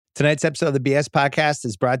Tonight's episode of the BS Podcast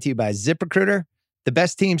is brought to you by ZipRecruiter. The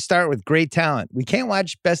best teams start with great talent. We can't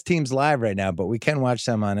watch best teams live right now, but we can watch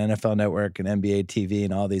them on NFL Network and NBA TV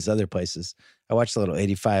and all these other places. I watched the little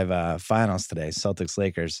 85 finals today, Celtics,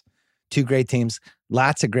 Lakers. Two great teams,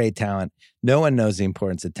 lots of great talent. No one knows the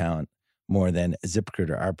importance of talent more than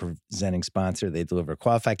ZipRecruiter, our presenting sponsor. They deliver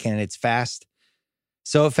qualified candidates fast.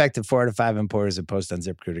 So effective, 4 out of 5 employers that post on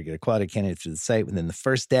ZipRecruiter get a quality candidate through the site within the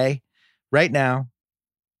first day. Right now,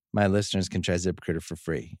 my listeners can try ZipRecruiter for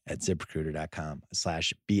free at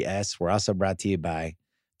ZipRecruiter.com/BS. We're also brought to you by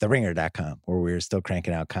TheRinger.com, where we're still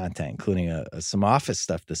cranking out content, including some Office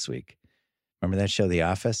stuff this week. Remember that show, The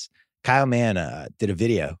Office? Kyle Mann did a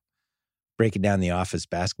video breaking down the Office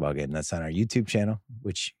basketball game. That's on our YouTube channel,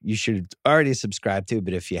 which you should already subscribe to.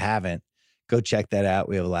 But if you haven't, go check that out.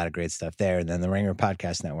 We have a lot of great stuff there. And then the Ringer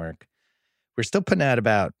Podcast Network. We're still putting out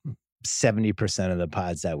about 70% of the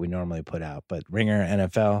pods that we normally put out. But Ringer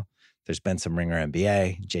NFL, there's been some Ringer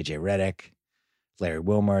NBA, JJ Redick, Larry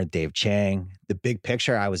Wilmore, Dave Chang. The Big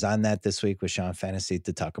Picture, I was on that this week with Sean Fantasy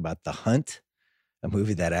to talk about The Hunt, a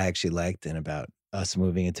movie that I actually liked, and about us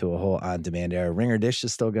moving into a whole on-demand era. Ringer Dish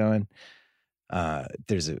is still going.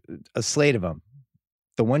 There's a slate of them.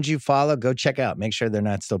 The ones you follow, go check out. Make sure they're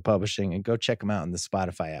not still publishing, and go check them out in the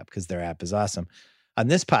Spotify app because their app is awesome. On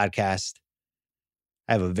this podcast,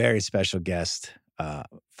 I have a very special guest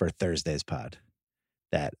for Thursday's pod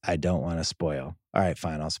that I don't want to spoil. All right,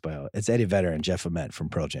 fine, I'll spoil it. It's Eddie Vedder and Jeff Ament from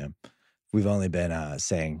Pearl Jam. We've only been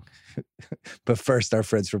saying, but first our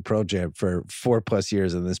friends from Pearl Jam for 4+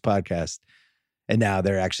 years on this podcast, and now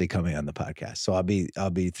they're actually coming on the podcast. So I'll be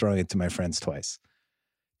throwing it to my friends twice.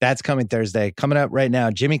 That's coming Thursday. Coming up right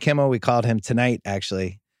now, Jimmy Kimmel. We called him tonight,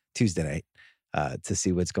 actually Tuesday night, to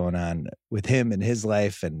see what's going on with him and his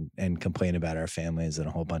life, and complain about our families and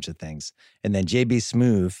a whole bunch of things. And then JB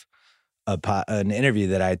Smoove, an interview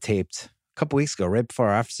that I taped a couple weeks ago, right before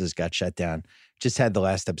our offices got shut down. Just had the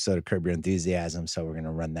last episode of Curb Your Enthusiasm, so we're going to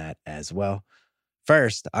run that as well.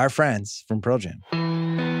 First, our friends from Pearl Jam.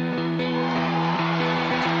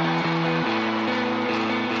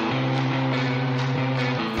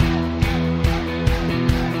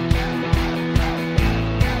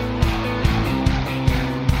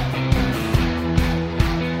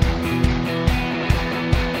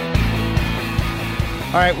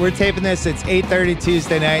 All right, we're taping this. It's 8:30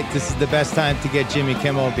 Tuesday night. This is the best time to get Jimmy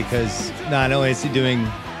Kimmel because not only is he doing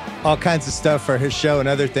all kinds of stuff for his show and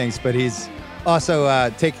other things, but he's also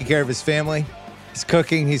taking care of his family. He's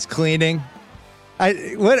cooking. He's cleaning.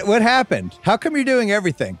 What happened? How come you're doing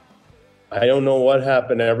everything? I don't know what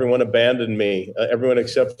happened. Everyone abandoned me, everyone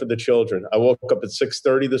except for the children. I woke up at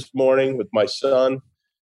 6:30 this morning with my son.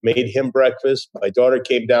 Made him breakfast. My daughter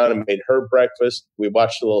came down and made her breakfast. We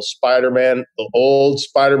watched a little Spider-Man, the old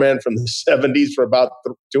Spider-Man from the 70s for about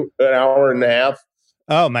an hour and a half.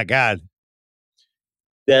 Oh, my God.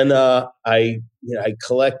 Then I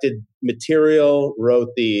collected material, wrote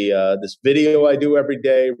this video I do every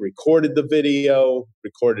day, recorded the video,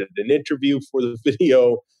 recorded an interview for the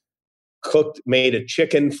video, made a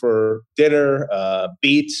chicken for dinner,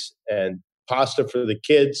 beets and pasta for the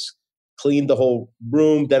kids, cleaned the whole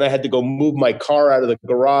room. Then I had to go move my car out of the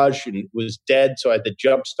garage and it was dead. So I had to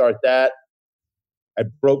jump start that. I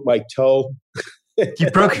broke my toe.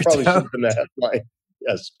 You broke your toe? Should have been the headline.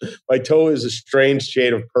 Yes. My toe is a strange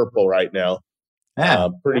shade of purple right now.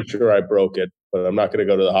 Pretty sure I broke it, but I'm not going to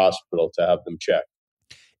go to the hospital to have them check.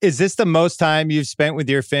 Is this the most time you've spent with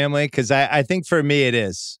your family? Because I think for me it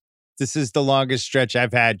is. This is the longest stretch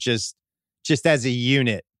I've had just as a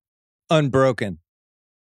unit, unbroken.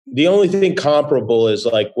 The only thing comparable is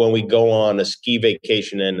like when we go on a ski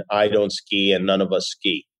vacation and I don't ski and none of us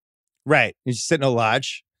ski. Right. You sit in a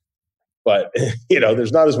lodge. But,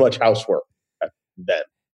 there's not as much housework then.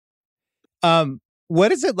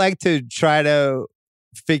 What is it like to try to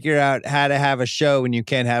figure out how to have a show when you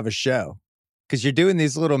can't have a show? Because you're doing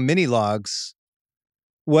these little mini logs.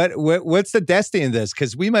 What's the destiny of this?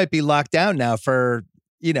 Because we might be locked down now for,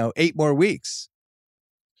 8 more weeks.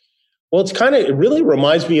 Well, it really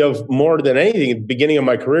reminds me of more than anything at the beginning of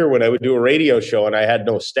my career when I would do a radio show and I had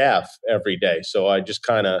no staff every day. So I just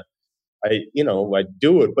I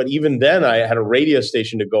do it. But even then I had a radio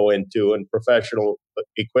station to go into and professional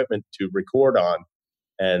equipment to record on.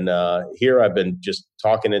 And here I've been just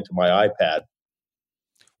talking into my iPad.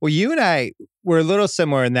 Well, you and I, we're a little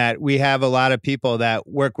similar in that we have a lot of people that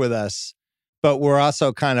work with us, but we're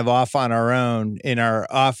also kind of off on our own in our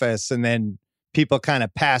office, and then people kind of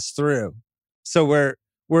pass through. So we're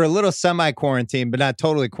a little semi-quarantined, but not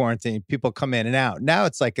totally quarantined. People come in and out. Now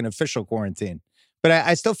it's like an official quarantine. But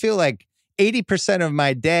I still feel like 80% of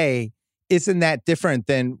my day isn't that different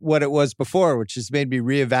than what it was before, which has made me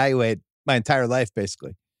reevaluate my entire life,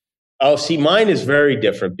 basically? Oh, see, mine is very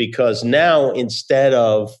different because now instead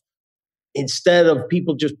of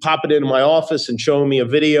people just popping into my office and showing me a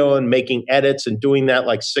video and making edits and doing that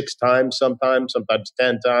like 6 times, sometimes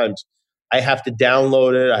 10 times, I have to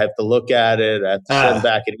download it. I have to look at it. I have to send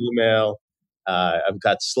back an email. I've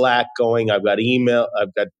got Slack going. I've got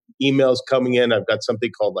emails coming in. I've got something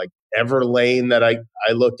called like Everlane that I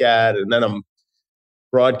look at, and then I'm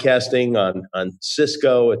broadcasting on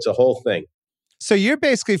Cisco. It's a whole thing. So you're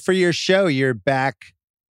basically, for your show, you're back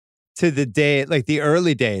to the day, like the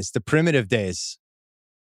early days, the primitive days,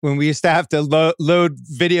 when we used to have to load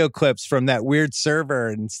video clips from that weird server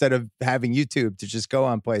instead of having YouTube to just go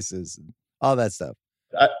on places and all that stuff.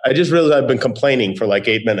 I just realized I've been complaining for like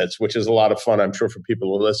 8 minutes, which is a lot of fun, I'm sure, for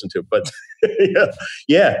people to listen to. But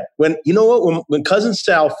yeah. When cousin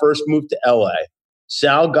Sal first moved to LA,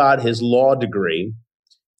 Sal got his law degree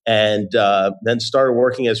and then started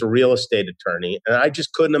working as a real estate attorney. And I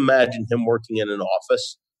just couldn't imagine him working in an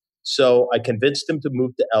office. So I convinced him to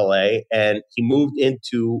move to LA, and he moved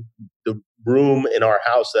into the room in our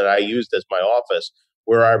house that I used as my office,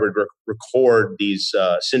 where I would record these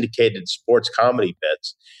syndicated sports comedy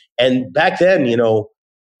bits. And back then, the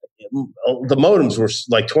modems were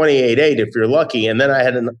like 28.8 if you're lucky. And then I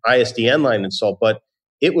had an ISDN line installed, but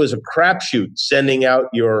it was a crapshoot sending out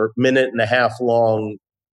your 1.5-minute long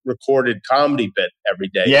recorded comedy bit every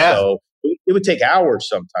day. Yeah. So it would take hours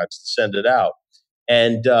sometimes to send it out.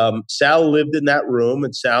 And Sal lived in that room,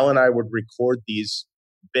 and Sal and I would record these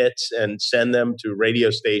bits and send them to radio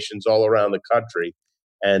stations all around the country.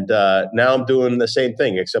 And now I'm doing the same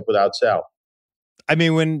thing, except without Sal. I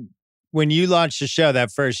mean, when you launched the show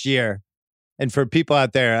that first year, and for people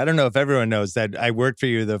out there, I don't know if everyone knows that I worked for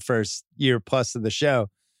you the first year plus of the show.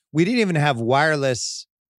 We didn't even have wireless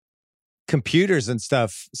computers and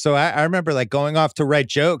stuff. So I remember like going off to write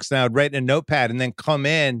jokes, and I would write in a notepad and then come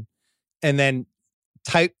in and then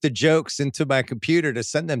type the jokes into my computer to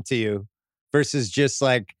send them to you, versus just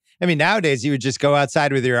like, I mean, nowadays you would just go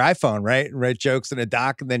outside with your iPhone, right? And write jokes in a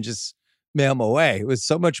doc and then just mail them away. It was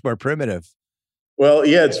so much more primitive. Well,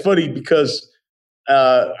 yeah, it's funny because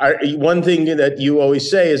one thing that you always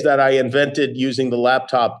say is that I invented using the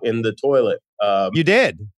laptop in the toilet. You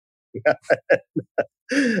did.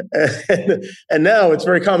 And now it's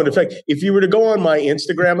very common. In fact, if you were to go on my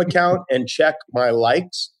Instagram account and check my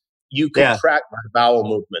likes, you can track my bowel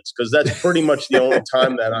movements, because that's pretty much the only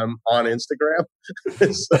time that I'm on Instagram.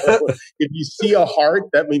 So if you see a heart,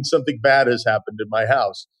 that means something bad has happened in my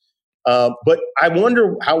house. But I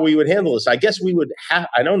wonder how we would handle this. I guess we would have,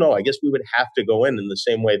 I don't know, I guess we would have to go in the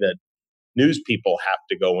same way that news people have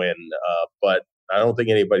to go in. But I don't think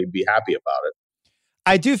anybody would be happy about it.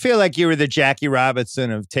 I do feel like you were the Jackie Robinson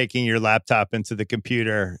of taking your laptop into the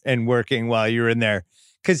computer and working while you were in there.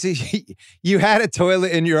 Because you had a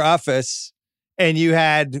toilet in your office and you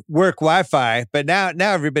had work Wi-Fi, but now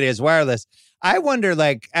everybody has wireless. I wonder,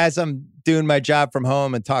 like, as I'm doing my job from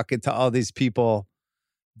home and talking to all these people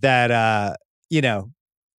that, I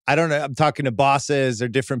don't know, I'm talking to bosses or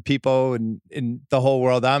different people in the whole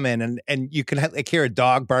world I'm in, and you can like hear a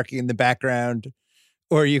dog barking in the background,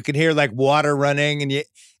 or you can hear like water running,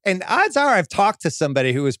 and odds are I've talked to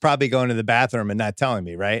somebody who was probably going to the bathroom and not telling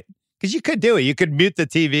me, right? Because you could do it. You could mute the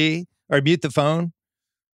TV or mute the phone.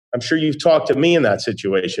 I'm sure you've talked to me in that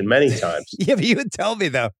situation many times. Yeah, but you would tell me,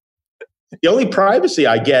 though. The only privacy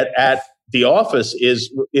I get at the office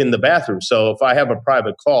is in the bathroom. So if I have a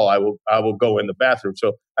private call, I will go in the bathroom.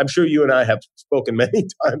 So I'm sure you and I have spoken many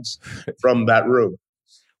times from that room.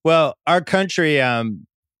 Well, our country,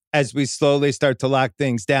 as we slowly start to lock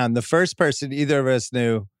things down, the first person either of us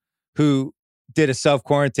knew who did a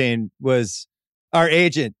self-quarantine was our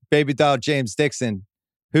agent, baby doll James Dixon,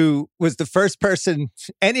 who was the first person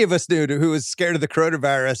any of us knew who was scared of the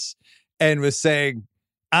coronavirus and was saying,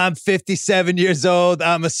 I'm 57 years old.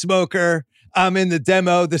 I'm a smoker. I'm in the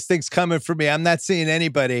demo. This thing's coming for me. I'm not seeing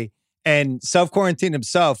anybody. And self-quarantined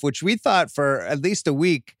himself, which we thought for at least a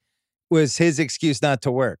week was his excuse not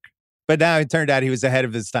to work. But now it turned out he was ahead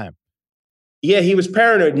of his time. Yeah, he was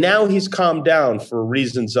paranoid. Now he's calmed down for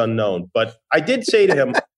reasons unknown. But I did say to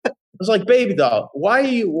him, I was like, baby doll, why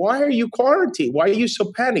are you quarantined? Why are you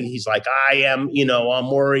so panicked? He's like, I'm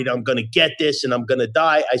worried I'm going to get this and I'm going to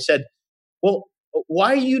die. I said, well,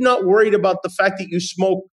 why are you not worried about the fact that you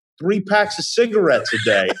smoke 3 packs of cigarettes a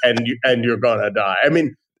day and you're going to die? I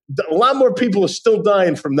mean, a lot more people are still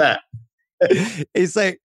dying from that. He's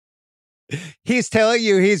like, he's telling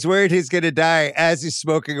you he's worried he's going to die as he's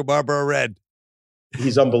smoking a Marlboro Red.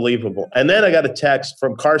 He's unbelievable. And then I got a text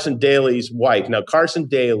from Carson Daly's wife. Now, Carson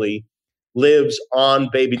Daly lives on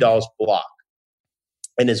Baby Doll's block.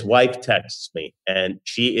 And his wife texts me, and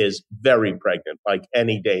she is very pregnant, like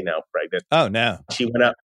any day now pregnant. Oh, no. She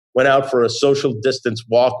went out for a social distance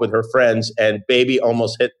walk with her friends, and Baby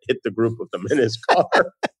almost hit the group of them in his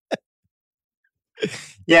car.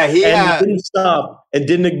 Yeah, he didn't stop and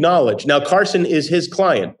didn't acknowledge. Now, Carson is his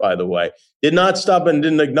client, by the way. Did not stop and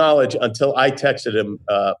didn't acknowledge until I texted him,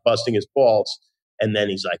 busting his balls. And then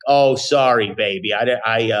he's like, "Oh, sorry, baby. I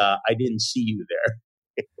didn't see you there."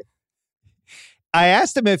 I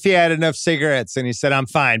asked him if he had enough cigarettes, and he said, "I'm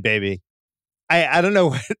fine, baby." I don't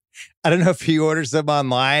know. I don't know if he orders them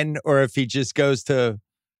online or if he just goes to.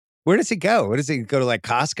 Where does he go? Where does he go to, like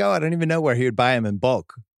Costco? I don't even know where he would buy them in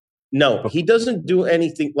bulk. No, he doesn't do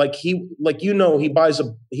anything he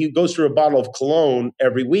goes through a bottle of cologne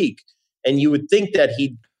every week, and you would think that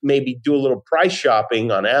he'd maybe do a little price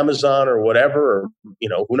shopping on Amazon or whatever, or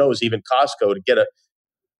who knows, even Costco to get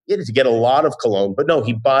a lot of cologne. But no,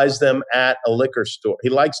 he buys them at a liquor store. He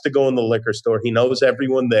likes to go in the liquor store. He knows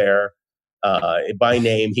everyone there by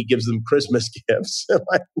name. He gives them Christmas gifts.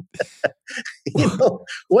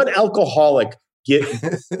 What alcoholic?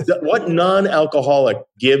 What non-alcoholic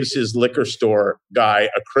gives his liquor store guy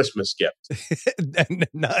a Christmas gift?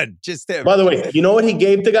 None, just him. By the way, you know what he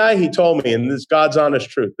gave the guy? He told me, and this is God's honest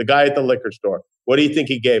truth. The guy at the liquor store. What do you think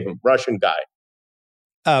he gave him? Russian guy.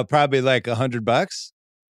 Probably like $100.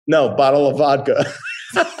 No, bottle of vodka.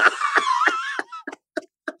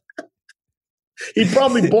 He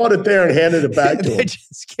probably bought it there and handed it back to him. They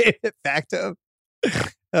just gave it back to him.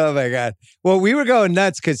 Oh my God. Well, we were going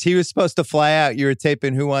nuts because he was supposed to fly out. You were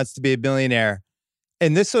taping Who Wants to Be a Millionaire.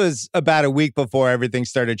 And this was about a week before everything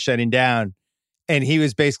started shutting down. And he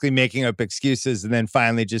was basically making up excuses and then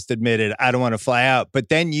finally just admitted, I don't want to fly out. But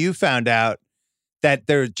then you found out that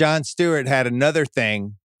Jon Stewart had another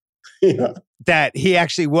thing. Yeah. That he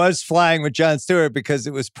actually was flying with Jon Stewart because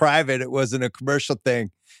it was private. It wasn't a commercial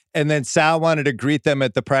thing. And then Sal wanted to greet them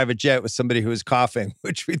at the private jet with somebody who was coughing,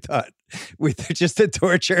 which we thought just to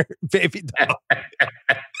torture Baby Doll.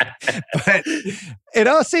 But it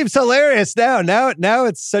all seems hilarious now. Now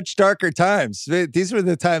it's such darker times. These were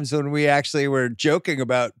the times when we actually were joking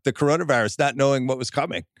about the coronavirus, not knowing what was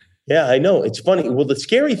coming. Yeah, I know. It's funny. Well, the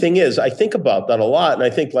scary thing is I think about that a lot. And I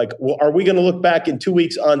think are we going to look back in 2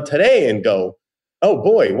 weeks on today and go, oh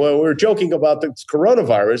boy, well, we were joking about the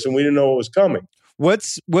coronavirus and we didn't know what was coming.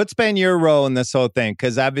 What's been your role in this whole thing?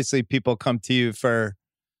 Because obviously people come to you for,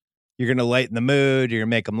 you're going to lighten the mood, you're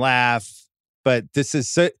going to make them laugh. But these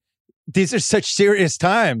are such serious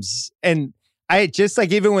times. And I just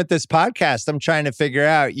even with this podcast, I'm trying to figure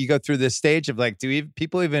out, you go through this stage of do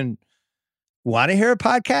people even want to hear a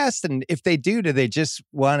podcast? And if they do they just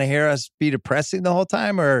want to hear us be depressing the whole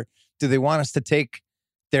time? Or do they want us to take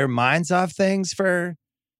their minds off things for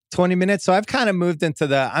 20 minutes? So I've kind of moved into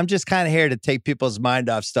I'm just kind of here to take people's mind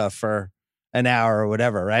off stuff for an hour or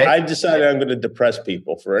whatever, right? I decided I'm going to depress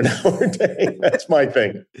people for an hour a day. That's my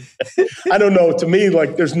thing. I don't know. To me,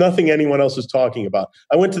 there's nothing anyone else is talking about.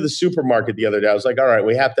 I went to the supermarket the other day. I was like, all right,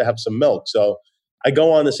 we have to have some milk. So I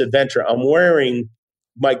go on this adventure. I'm wearing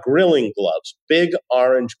my grilling gloves, big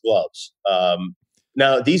orange gloves.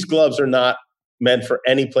 Now, these gloves are not meant for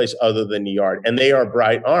any place other than the yard, and they are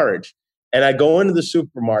bright orange. And I go into the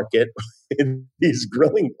supermarket with these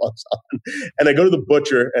grilling gloves on, and I go to the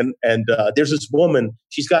butcher, and there's this woman.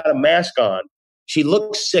 She's got a mask on. She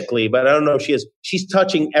looks sickly, but I don't know if she is. She's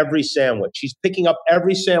touching every sandwich. She's picking up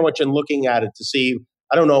every sandwich and looking at it to see,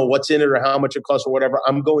 I don't know what's in it or how much it costs or whatever.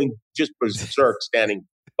 I'm going just berserk standing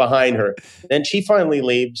behind her. Then she finally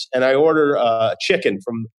leaves, and I order chicken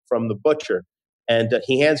from the butcher. And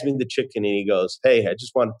he hands me the chicken, and he goes, "Hey, I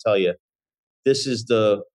just want to tell you, this is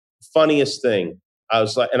the funniest thing." I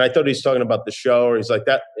was like, and I thought he was talking about the show, or he's like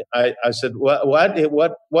that. I said,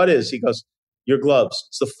 what is? He goes, "Your gloves.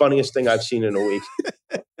 It's the funniest thing I've seen in a week."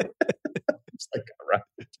 It's like, all right.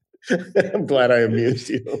 I'm glad I amused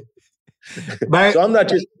you. So I'm not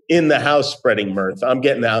just in the house spreading mirth. I'm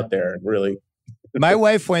getting out there and really. My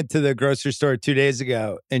wife went to the grocery store 2 days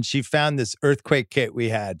ago, and she found this earthquake kit we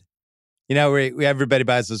had. We everybody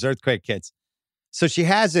buys those earthquake kits. So she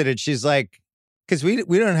has it, and she's like, because we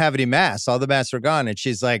don't have any masks. All the masks are gone. And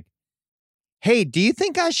she's like, "Hey, do you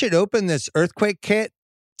think I should open this earthquake kit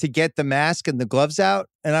to get the mask and the gloves out?"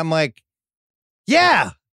 And I'm like,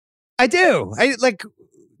 "Yeah, I do.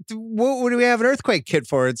 What do we have an earthquake kit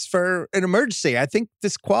for? It's for an emergency. I think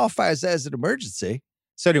this qualifies as an emergency."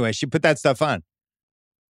 So anyway, she put that stuff on.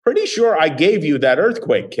 Pretty sure I gave you that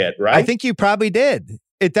earthquake kit, right? I think you probably did.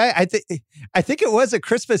 I think it was a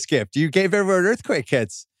Christmas gift. You gave everyone earthquake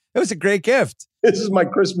kits. It was a great gift. This is my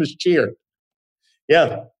Christmas cheer.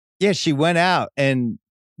 Yeah. Yeah, she went out and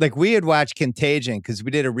like we had watched Contagion because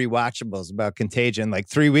we did a rewatchables about Contagion like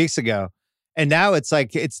 3 weeks ago. And now it's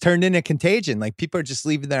like it's turned into Contagion. Like people are just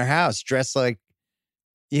leaving their house dressed like,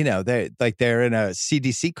 they're in a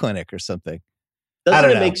CDC clinic or something. I Doesn't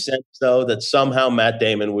don't it know. make sense though that somehow Matt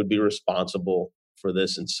Damon would be responsible for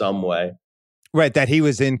this in some way? Right, that he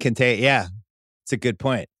was in Contagion. Yeah, it's a good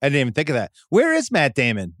point. I didn't even think of that. Where is Matt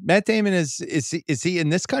Damon? Matt Damon is he in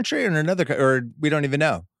this country or in another or we don't even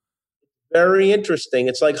know? Very interesting.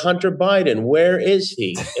 It's like Hunter Biden. Where is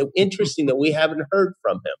he? Interesting that we haven't heard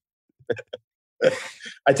from him.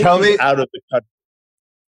 I think Tell he's me. out of the country.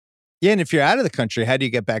 Yeah, and if you're out of the country, how do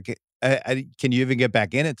you get back? Can you even get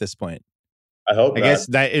back in at this point? I hope I not. guess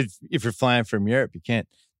that if you're flying from Europe, you can't.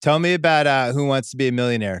 Tell me about Who Wants to Be a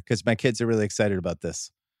Millionaire because my kids are really excited about this.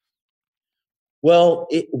 Well,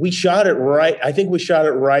 we shot it right. I think we shot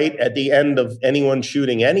it right at the end of anyone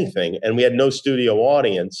shooting anything, and we had no studio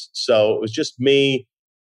audience. So it was just me.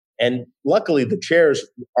 And luckily, the chairs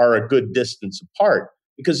are a good distance apart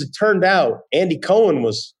because it turned out Andy Cohen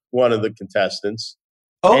was one of the contestants.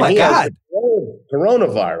 Oh, and my he God. has the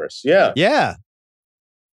coronavirus. Yeah. Yeah.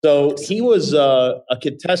 So he was a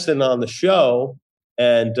contestant on the show.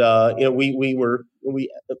 And, we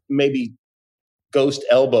maybe ghost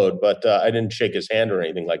elbowed, but I didn't shake his hand or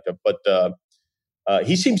anything like that. But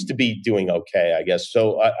he seems to be doing okay, I guess.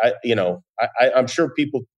 So I'm sure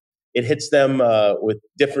people, it hits them with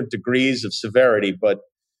different degrees of severity, but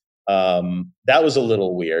that was a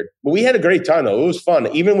little weird. But we had a great time though. It was fun,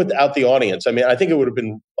 even without the audience. I mean, I think it would have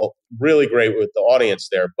been really great with the audience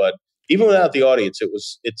there, but even without the audience,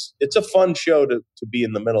 it's a fun show to be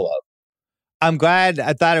in the middle of. I'm glad.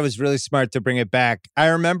 I thought it was really smart to bring it back. I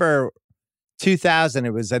remember 2000.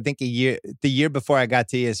 It was, I think, the year before I got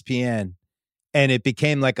to ESPN, and it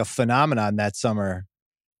became like a phenomenon that summer.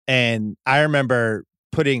 And I remember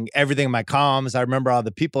putting everything in my columns. I remember all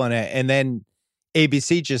the people in it, and then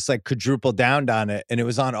ABC just like quadrupled down on it, and it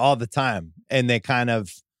was on all the time. And they kind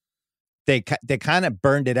of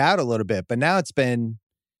burned it out a little bit. But now it's been,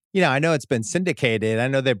 I know it's been syndicated. I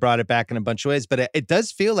know they brought it back in a bunch of ways, but it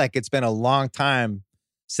does feel like it's been a long time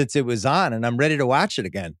since it was on, and I'm ready to watch it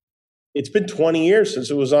again. It's been 20 years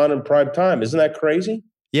since it was on in prime time. Isn't that crazy?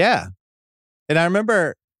 Yeah. And I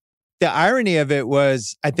remember the irony of it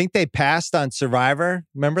was, I think they passed on Survivor.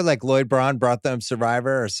 Remember, like Lloyd Braun brought them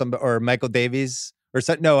Survivor, or Michael Davies or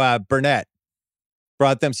something. No, Burnett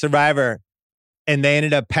brought them Survivor, and they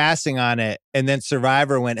ended up passing on it. And then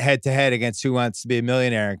Survivor went head to head against Who Wants to Be a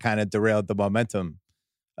Millionaire and kind of derailed the momentum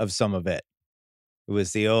of some of it. It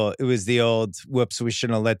was the old whoops, we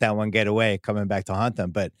shouldn't have let that one get away coming back to haunt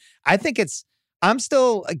them. But I think I'm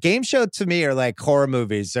still, a game show to me are like horror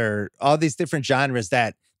movies or all these different genres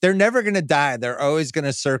that they're never going to die. They're always going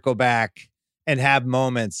to circle back and have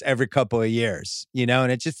moments every couple of years,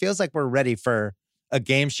 and it just feels like we're ready for a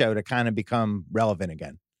game show to kind of become relevant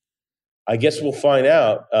again. I guess we'll find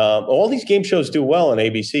out. All these game shows do well on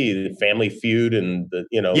ABC, the Family Feud and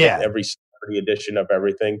every Saturday edition of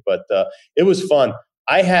everything. But it was fun.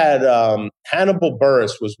 I had Hannibal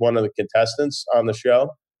Buress was one of the contestants on the show.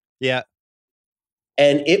 Yeah.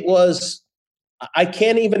 And it was, I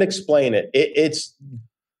can't even explain it.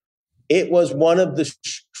 It was one of the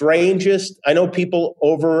strangest. I know people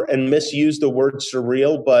over and misuse the word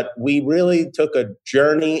surreal, but we really took a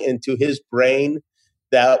journey into his brain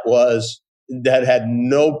that had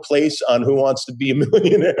no place on Who Wants to Be a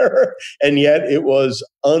Millionaire, and yet it was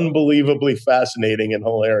unbelievably fascinating and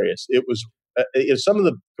hilarious. It was some of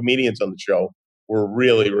the comedians on the show were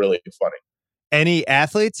really, really funny. Any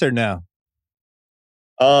athletes or no?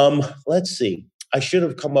 Let's see. I should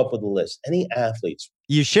have come up with a list. Any athletes?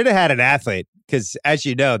 You should have had an athlete because, as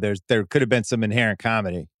you know, there could have been some inherent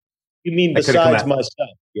comedy. You mean besides myself?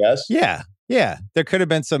 Yes. Yeah. There could have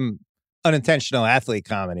been some unintentional athlete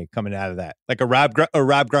comedy coming out of that, like a Rob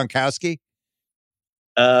Gronkowski.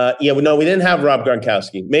 No, we didn't have Rob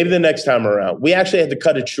Gronkowski. Maybe the next time around. We actually had to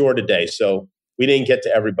cut it short today, so we didn't get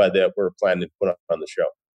to everybody that we're planning to put on the show.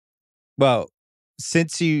 Well,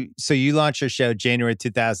 you launched your show January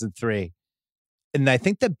 2003, and I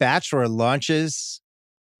think The Bachelor launches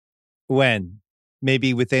when?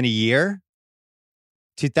 Maybe within a year?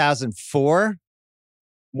 2004?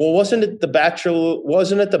 Well, wasn't it The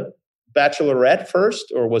Bachelorette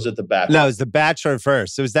first, or was it The Bachelor? No, it was The Bachelor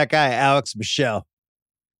first. It was that guy, Alex Michelle.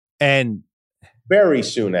 And very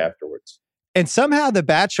soon afterwards. And somehow The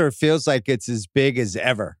Bachelor feels like it's as big as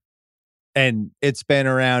ever. And it's been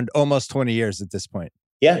around almost 20 years at this point.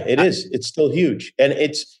 Yeah, it is. It's still huge. And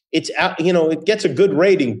it's out, it gets a good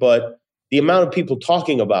rating, but the amount of people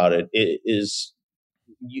talking about it is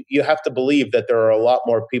you have to believe that there are a lot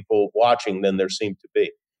more people watching than there seem to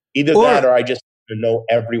be. Either Or- that, or I just know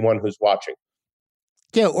everyone who's watching.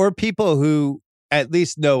 Yeah, or people who at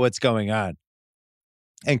least know what's going on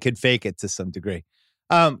and could fake it to some degree.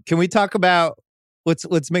 Can we talk about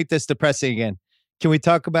let's make this depressing again. Can we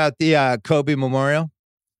talk about the Kobe Memorial,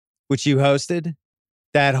 which you hosted?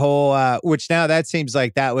 That whole which now that seems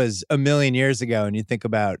like that was a million years ago, and you think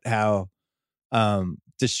about how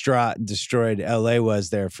distraught and destroyed LA was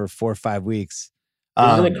there for 4 or 5 weeks.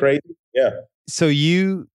 Isn't it crazy? Yeah. So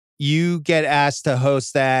you get asked to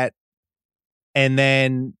host that. And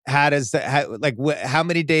then how does that, how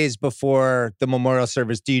many days before the memorial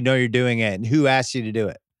service do you know you're doing it? And who asked you to do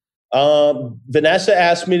it? Vanessa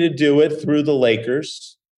asked me to do it through the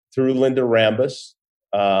Lakers, through Linda Rambus.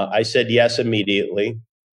 I said yes immediately.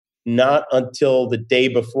 Not until the day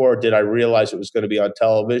before did I realize it was going to be on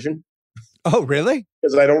television. Oh, really?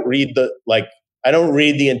 Because I don't read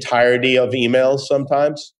the entirety of emails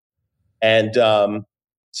sometimes. And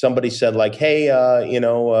somebody said like, hey, do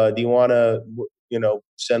you want to,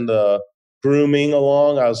 send the grooming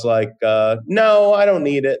along? I was like, no, I don't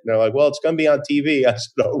need it. And they're like, well, it's going to be on TV. I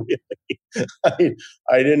said, oh, really?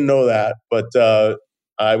 I didn't know that. But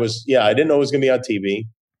I didn't know it was going to be on TV.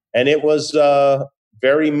 And it was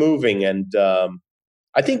very moving. And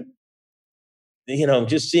I think,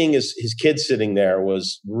 just seeing his kids sitting there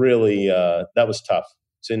was really, that was tough.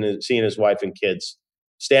 Seeing his wife and kids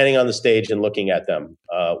standing on the stage and looking at them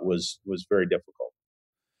was very difficult.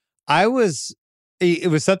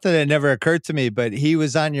 It was something that never occurred to me, but he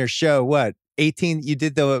was on your show, what, 18? You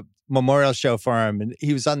did the memorial show for him, and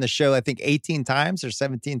he was on the show, I think, 18 times or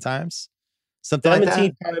 17 times? Something like that?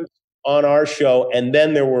 17 times on our show, and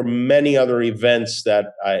then there were many other events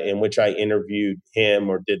in which I interviewed him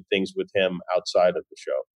or did things with him outside of the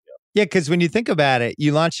show. Yeah, because when you think about it,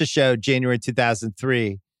 you launched the show January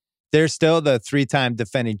 2003. They're still the 3-time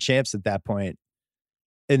defending champs at that point.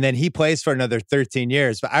 And then he plays for another 13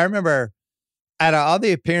 years. But I remember out of all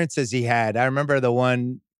the appearances he had, I remember the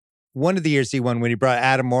one of the years he won when he brought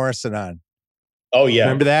Adam Morrison on. Oh, yeah.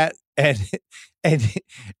 Remember that? And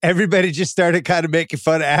everybody just started kind of making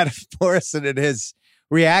fun of Adam Morrison and his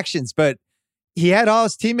reactions. But he had all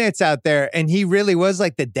his teammates out there, and he really was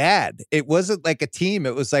like the dad. It wasn't like a team.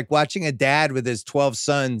 It was like watching a dad with his 12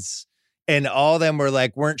 sons, and all of them were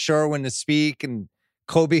like, weren't sure when to speak. And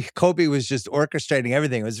Kobe was just orchestrating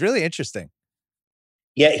everything. It was really interesting.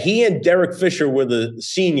 Yeah, he and Derek Fisher were the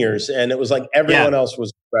seniors, and it was like everyone else was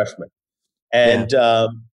a freshman. And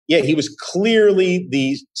he was clearly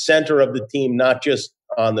the center of the team, not just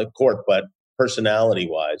on the court, but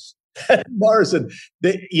personality-wise. Morrison,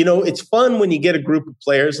 it's fun when you get a group of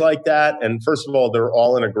players like that. And first of all, they're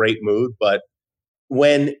all in a great mood. But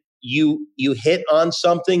when you hit on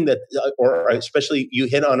something that, or especially you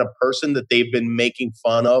hit on a person that they've been making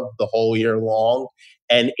fun of the whole year long,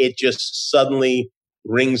 and it just suddenly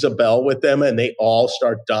rings a bell with them and they all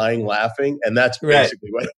start dying laughing. And that's basically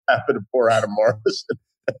what happened to poor Adam Morrison.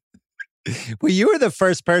 Well, you were the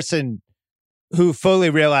first person who fully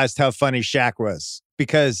realized how funny Shaq was,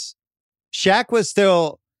 because Shaq was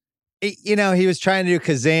still, he was trying to do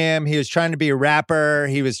Kazam. He was trying to be a rapper.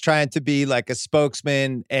 He was trying to be like a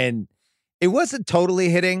spokesman, and it wasn't totally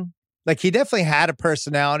hitting. Like, he definitely had a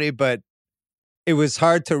personality, but it was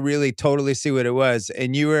hard to really totally see what it was.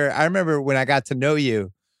 And I remember when I got to know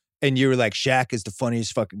you, and you were like, Shaq is the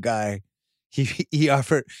funniest fucking guy. He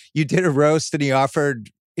offered, you did a roast, and he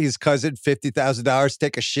offered his cousin $50,000 to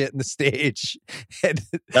take a shit in the stage. And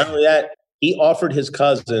not only that, he offered his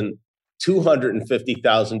cousin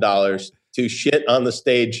 $250,000 to shit on the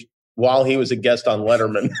stage while he was a guest on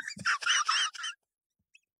Letterman.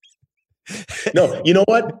 No, you know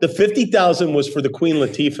what? The $50,000 was for the Queen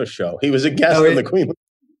Latifah show. He was a guest on the Queen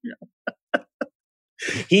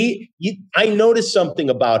Latifah. I noticed something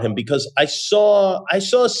about him because I saw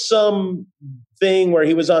some thing where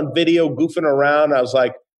he was on video goofing around. I was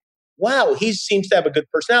like, wow, he seems to have a good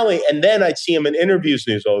personality. And then I'd see him in interviews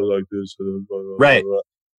and he's always like this. Right.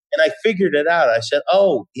 And I figured it out. I said,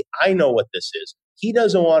 oh, I know what this is. He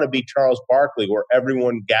doesn't want to be Charles Barkley where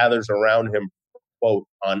everyone gathers around him, quote,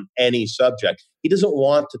 on any subject. He doesn't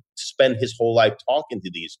want to spend his whole life talking to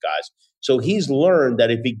these guys. So he's learned that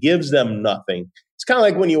if he gives them nothing, it's kind of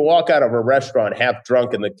like when you walk out of a restaurant half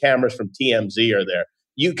drunk and the cameras from TMZ are there.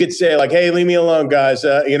 You could say like, hey, leave me alone, guys,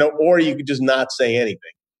 or you could just not say anything.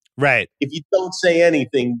 Right. If you don't say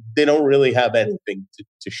anything, they don't really have anything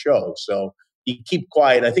to show. So you keep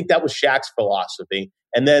quiet. I think that was Shaq's philosophy.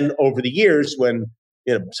 And then over the years, when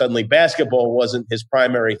suddenly basketball wasn't his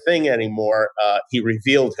primary thing anymore, he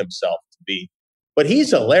revealed himself to be. But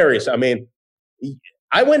he's hilarious. I mean,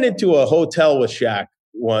 I went into a hotel with Shaq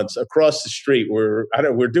once across the street. We're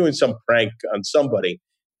doing some prank on somebody,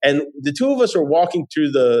 and the two of us are walking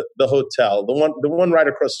through the hotel, the one right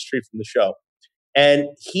across the street from the show. And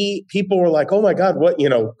people were like, "Oh my God, what?"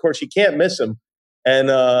 Of course, you can't miss him. And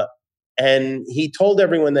he told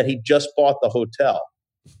everyone that he just bought the hotel.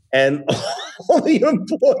 And all the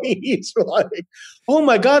employees were like, "Oh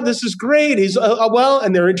my God, this is great." He's well,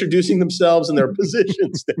 and they're introducing themselves and their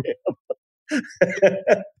positions to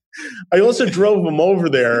him. I also drove him over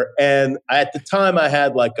there, and at the time I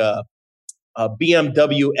had like a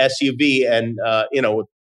BMW SUV, and a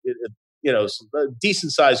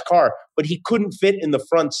decent sized car, but he couldn't fit in the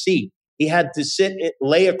front seat. He had to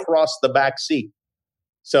lay across the back seat.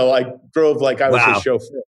 So I drove like I was his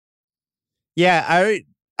chauffeur. Yeah,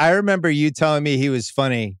 I remember you telling me he was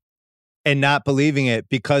funny and not believing it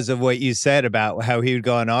because of what you said about how he would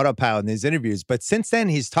go on autopilot in these interviews. But since then,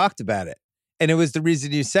 he's talked about it. And it was the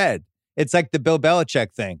reason you said. It's like the Bill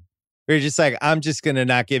Belichick thing. Where you're just like, I'm just going to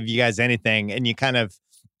not give you guys anything. And you kind of,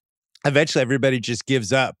 eventually everybody just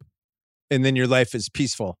gives up. And then your life is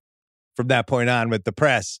peaceful from that point on with the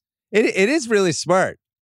press. It is really smart.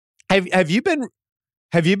 Have you been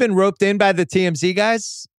roped in by the TMZ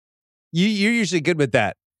guys? You're usually good with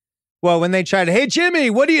that. Well, when they try to, hey, Jimmy,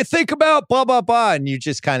 what do you think about blah, blah, blah? And you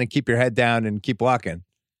just kind of keep your head down and keep walking.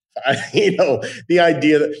 The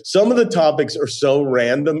idea that some of the topics are so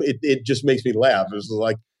random, it just makes me laugh. It's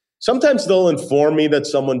like, sometimes they'll inform me that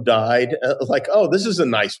someone died. Like, oh, this is a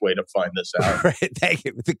nice way to find this out. Right, thank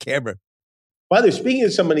you, with the camera. By the way, speaking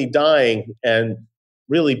of somebody dying and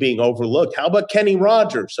really being overlooked, how about Kenny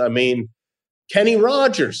Rogers? I mean, Kenny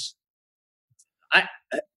Rogers.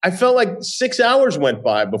 I felt like 6 hours went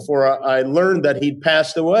by before I learned that he'd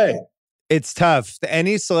passed away. It's tough.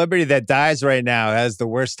 Any celebrity that dies right now has the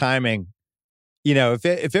worst timing.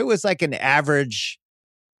 If it was like an average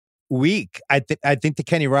week, I think the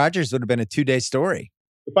Kenny Rogers would have been a 2-day story.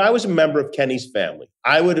 If I was a member of Kenny's family,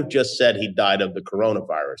 I would have just said he died of the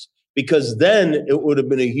coronavirus, because then it would have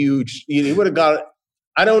been a huge, he would have got,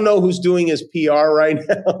 I don't know who's doing his PR right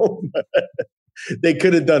now, but they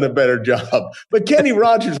could have done a better job. But Kenny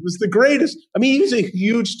Rogers was the greatest. I mean, he was a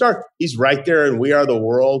huge star. He's right there in We Are the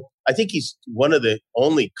World. I think he's one of the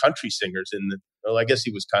only country singers I guess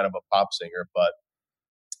he was kind of a pop singer, but.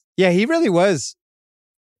 Yeah, he really was.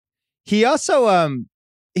 He also,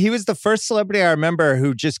 he was the first celebrity I remember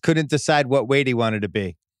who just couldn't decide what weight he wanted to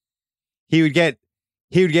be. He would get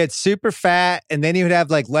super fat, and then he would have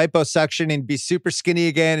like liposuction and be super skinny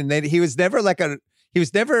again. And then he was never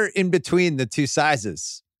in between the two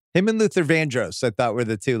sizes. Him and Luther Vandross, I thought, were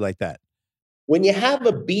the two like that. When you have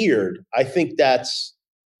a beard, I think it's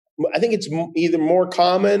either more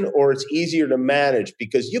common or it's easier to manage,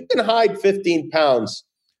 because you can hide 15 pounds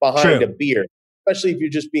behind a beard, especially if you're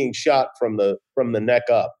just being shot from the neck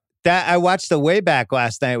up. That I watched the Way Back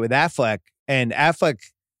last night with Affleck, and Affleck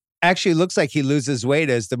actually looks like he loses weight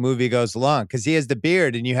as the movie goes along, because he has the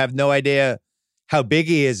beard and you have no idea how big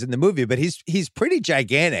he is in the movie, but he's pretty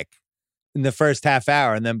gigantic in the first half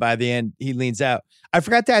hour, and then by the end he leans out. I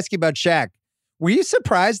forgot to ask you about Shaq. Were you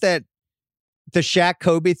surprised that the Shaq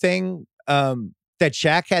Kobe thing, that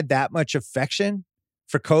Shaq had that much affection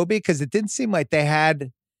for Kobe? Because it didn't seem like they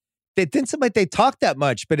talked that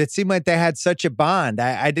much, but it seemed like they had such a bond.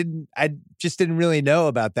 I just didn't really know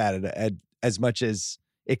about that as much as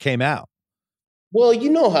it came out. Well, you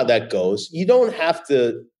know how that goes. You don't have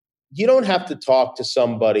to talk to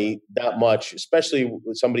somebody that much, especially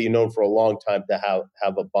with somebody you've known for a long time, to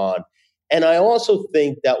have a bond. And I also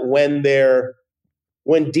think that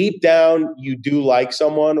when deep down you do like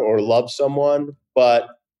someone or love someone, but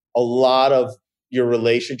a lot of your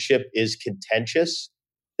relationship is contentious,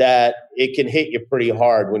 that it can hit you pretty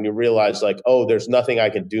hard when you realize, like, oh, there's nothing I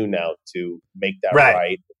can do now to make that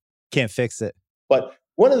right. Can't fix it. But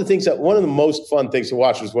one of the most fun things to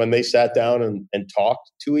watch was when they sat down and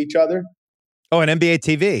talked to each other. Oh, on NBA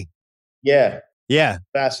TV. Yeah.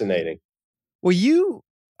 Fascinating. Well,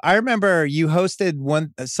 I remember you hosted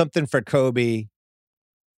something for Kobe.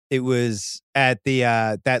 It was at the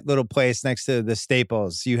that little place next to the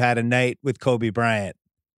Staples. You had a night with Kobe Bryant.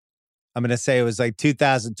 I'm going to say it was like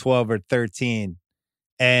 2012 or 13.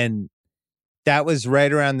 And that was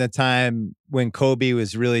right around the time when Kobe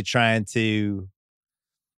was really trying to,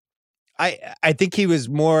 I think he was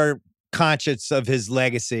more conscious of his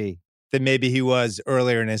legacy than maybe he was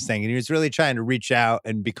earlier in his thing. And he was really trying to reach out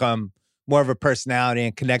and become more of a personality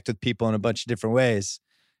and connect with people in a bunch of different ways.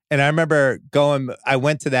 And I remember I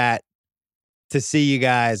went to that to see you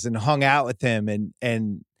guys and hung out with him.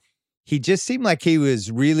 And he just seemed like he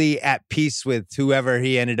was really at peace with whoever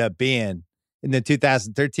he ended up being. in the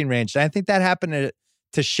 2013 range. And I think that happened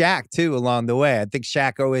to Shaq too along the way. I think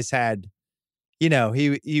Shaq always had,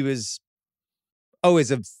 he was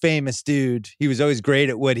always a famous dude. He was always great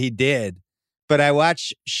at what he did. But I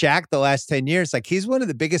watched Shaq the last 10 years. Like, he's one of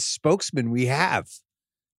the biggest spokesmen we have.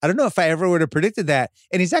 I don't know if I ever would have predicted that.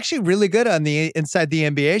 And he's actually really good on the Inside the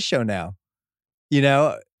NBA show now.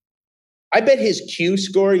 I bet his Q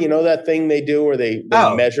score, that thing they do where they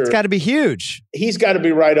measure. It's got to be huge. He's got to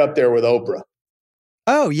be right up there with Oprah.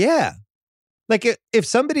 Oh, yeah. Like, if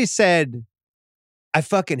somebody said, I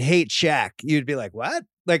fucking hate Shaq, you'd be like, what?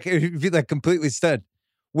 Like, you'd be like completely stunned.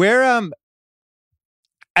 Where,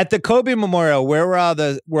 at the Kobe Memorial, where were all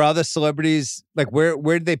the celebrities? Like, where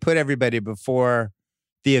did they put everybody before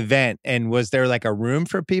the event? And was there like a room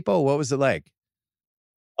for people? What was it like?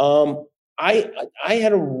 I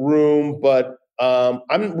had a room, but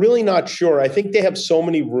I'm really not sure. I think they have so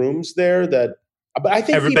many rooms there but I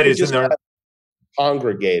think everybody's just in there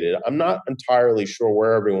congregated. I'm not entirely sure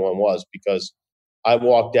where everyone was because I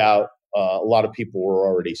walked out. A lot of people were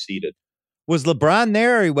already seated. Was LeBron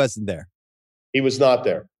there or he wasn't there? He was not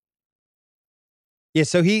there. Yeah,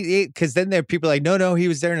 so because then there are people like, no, he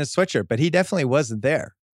was there in a sweatshirt, but he definitely wasn't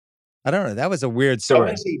there. I don't know. That was a weird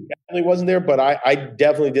story. He definitely wasn't there, but I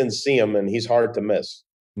definitely didn't see him, and he's hard to miss.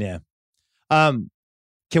 Yeah. Can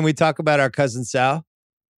we talk about our cousin Sal?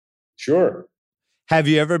 Sure. Have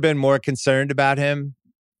you ever been more concerned about him,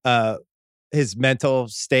 his mental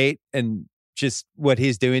state, and just what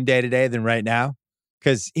he's doing day to day than right now?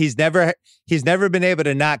 Because he's never been able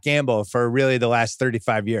to not gamble for really the last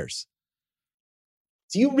 35 years.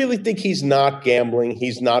 Do you really think he's not gambling?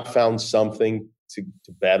 He's not found something to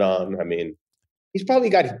bet on? I mean, he's probably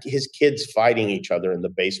got his kids fighting each other in the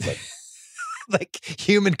basement. Like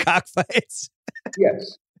human cockfights?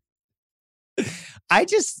 Yes.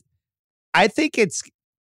 I think it's,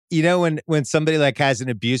 when somebody like has an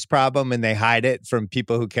abuse problem and they hide it from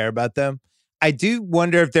people who care about them, I do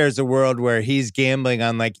wonder if there's a world where he's gambling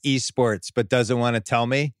on like esports, but doesn't want to tell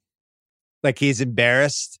me. Like he's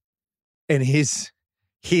embarrassed and he's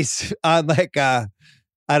on like, I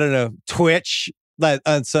don't know, Twitch, like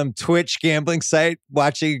on some Twitch gambling site,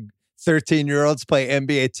 watching 13-year-olds play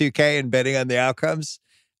NBA 2K and betting on the outcomes.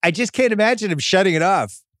 I just can't imagine him shutting it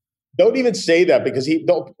off. Don't even say that because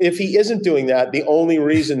if he isn't doing that, the only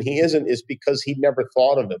reason he isn't is because he never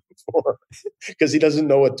thought of it before because he doesn't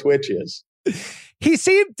know what Twitch is. He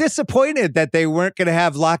seemed disappointed that they weren't going to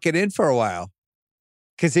have Lock It In for a while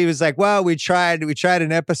because he was like, well, we tried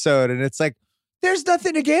an episode and it's like, there's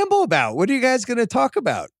nothing to gamble about. What are you guys going to talk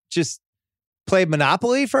about? Just play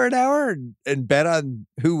Monopoly for an hour and bet on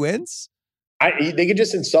who wins? They could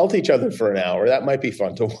just insult each other for an hour. That might be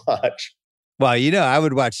fun to watch. Well, I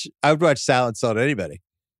would watch Sal insult anybody.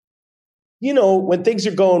 When things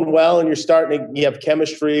are going well and you have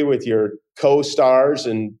chemistry with your co-stars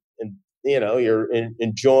and you're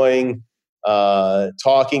enjoying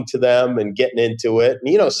talking to them and getting into it.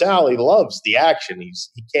 And, Sally loves the action. He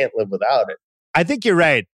can't live without it. I think you're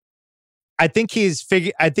right. I think he's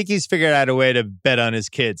figured out a way to bet on his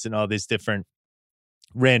kids in all these different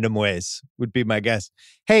random ways, would be my guess.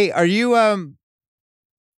 Hey, are you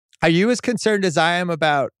as concerned as I am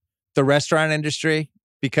about the restaurant industry?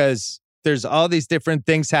 Because there's all these different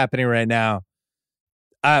things happening right now.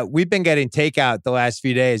 We've been getting takeout the last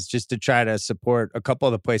few days just to try to support a couple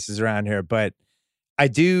of the places around here. But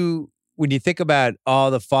when you think about all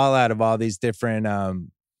the fallout of all these different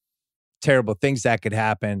terrible things that could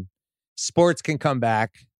happen, sports can come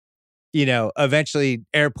back, eventually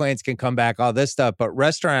airplanes can come back, all this stuff. But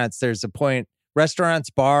restaurants, there's a point,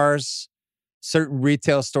 restaurants, bars, certain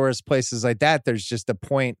retail stores, places like that, there's just a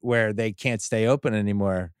point where they can't stay open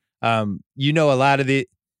anymore. A lot of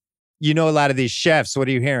these chefs. What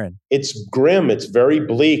are you hearing? It's grim. It's very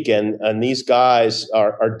bleak. And these guys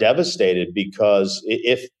are devastated because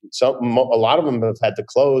a lot of them have had to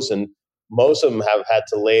close and most of them have had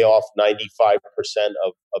to lay off 95%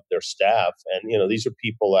 of their staff. And, these are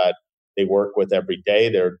people that they work with every day.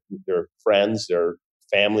 They're friends, they're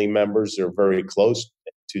family members. They're very close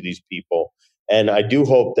to these people. And I do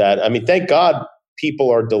hope that, thank God people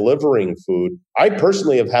are delivering food. I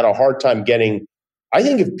personally have had a hard time I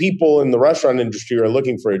think if people in the restaurant industry are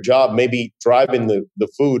looking for a job, maybe driving the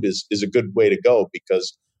food is a good way to go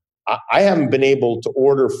because I haven't been able to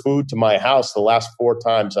order food to my house the last 4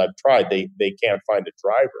 times I've tried. They can't find a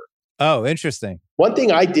driver. Oh, interesting. One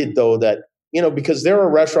thing I did though that, because there are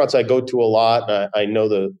restaurants I go to a lot and I know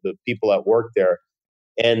the people that work there.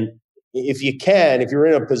 And if you're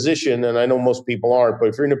in a position, and I know most people aren't, but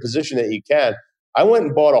if you're in a position that you can, I went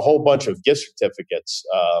and bought a whole bunch of gift certificates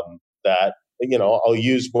that I'll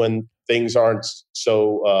use when things aren't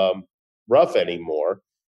so rough anymore.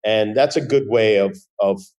 And that's a good way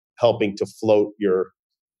of helping to float your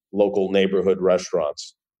local neighborhood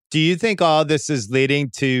restaurants. Do you think all this is leading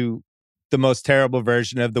to the most terrible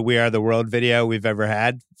version of the We Are the World video we've ever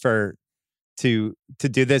had to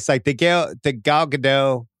do this? Like the Gal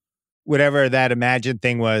Gadot, whatever that Imagine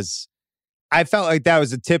thing was, I felt like that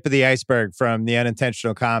was the tip of the iceberg from the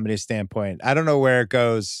unintentional comedy standpoint. I don't know where it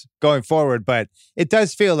goes going forward, but it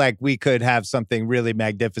does feel like we could have something really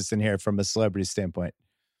magnificent here from a celebrity standpoint.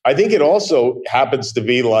 I think it also happens to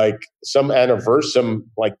be like some anniversary,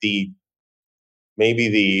 like maybe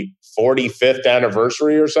the 45th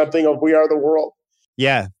anniversary or something of We Are the World.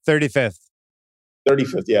 Yeah, 35th.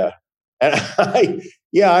 35th, yeah. And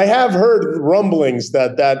I have heard rumblings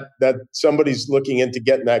that somebody's looking into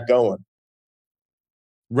getting that going.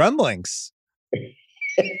 Rumblings?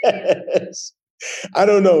 I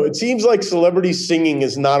don't know. It seems like celebrity singing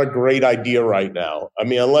is not a great idea right now. I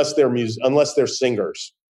mean, unless they're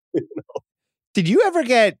singers. Did you ever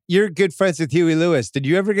you're good friends with Huey Lewis. Did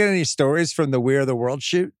you ever get any stories from the We Are the World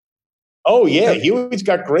shoot? Oh, yeah. Huey's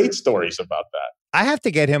got great stories about that. I have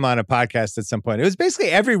to get him on a podcast at some point. It was basically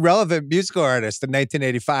every relevant musical artist in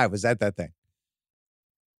 1985 was at that thing.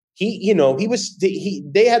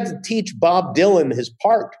 They had to teach Bob Dylan his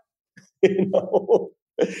part.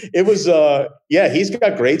 It was, he's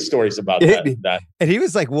got great stories about that. And he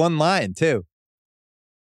was like one line too.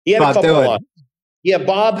 He had a couple of lines. Yeah,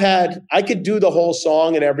 Bob I could do the whole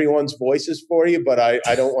song in everyone's voices for you, but I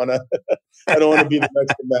don't want to, I don't want to be the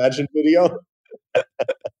next Imagine video.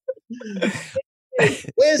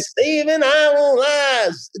 We're Steven, I won't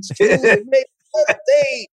lies. It's true. It made a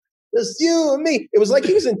day. It's you and me. It was like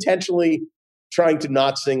he was intentionally trying to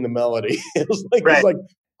not sing the melody. It was like,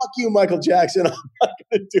 fuck you, Michael Jackson. I'm not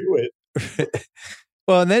going to do it.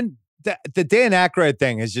 Well, and then the Dan Aykroyd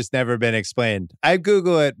thing has just never been explained. I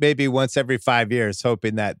Google it maybe once every 5 years,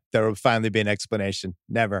 hoping that there will finally be an explanation.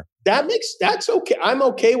 Never. That's okay. I'm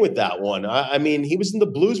okay with that one. I mean, he was in the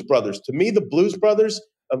Blues Brothers. To me, the Blues Brothers,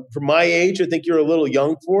 for my age, I think you're a little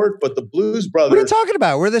young for it, but the Blues Brothers. What are you talking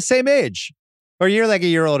about? We're the same age. Or you're like a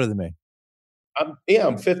year older than me.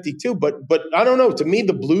 I'm 52, but I don't know. To me,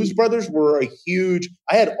 the Blues Brothers were I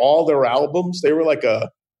had all their albums. They were like a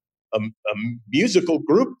musical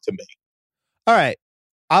group to me. All right.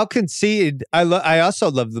 I'll concede. I also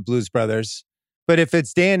love the Blues Brothers, but if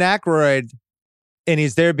it's Dan Aykroyd and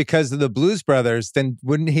he's there because of the Blues Brothers, then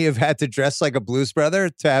wouldn't he have had to dress like a blues brother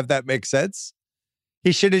to have that make sense?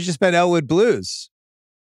 He should have just been Elwood Blues.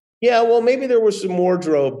 Yeah, well, maybe there was some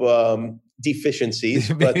wardrobe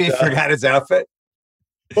deficiencies. But he forgot his outfit.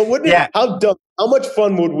 But wouldn't it? How much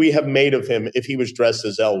fun would we have made of him if he was dressed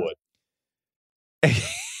as Elwood?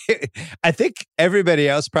 I think everybody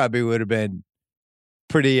else probably would have been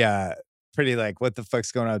pretty like, what the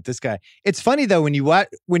fuck's going on with this guy? It's funny though, when you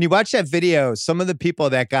watch that video, some of the people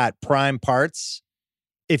that got prime parts,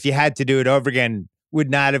 if you had to do it over again, would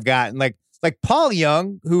not have gotten like Paul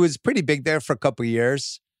Young, who was pretty big there for a couple of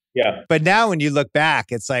years. Yeah. But now when you look back,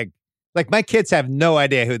 it's like my kids have no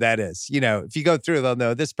idea who that is. You know, if you go through, they'll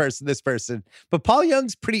know this person. But Paul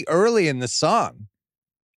Young's pretty early in the song.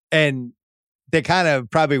 And they kind of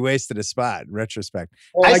probably wasted a spot in retrospect.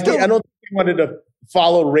 Well, I don't think they wanted to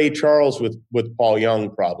follow Ray Charles with Paul Young,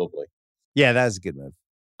 probably. Yeah, that's a good move.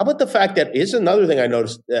 How about the fact that is another thing I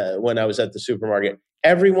noticed when I was at the supermarket?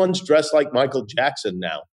 Everyone's dressed like Michael Jackson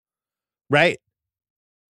now. Right.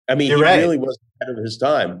 I mean, really was ahead of his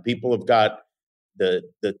time. People have got the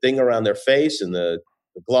thing around their face and the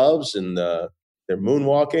gloves and they're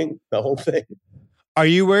moonwalking, the whole thing. Are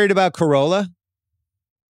you worried about Corolla?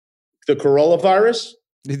 The coronavirus?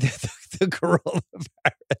 The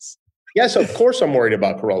coronavirus. Yes, of course I'm worried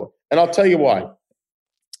about Corolla. And I'll tell you why.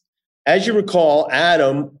 As you recall,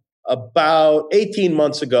 Adam, about 18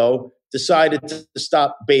 months ago, decided to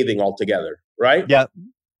stop bathing altogether, right? Yeah.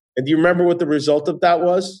 And do you remember what the result of that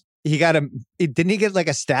was? Didn't he get like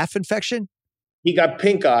a staph infection? He got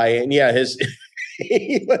pink eye, and he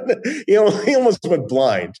almost went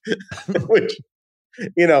blind, which,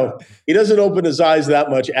 he doesn't open his eyes that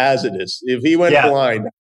much as it is. If he went blind,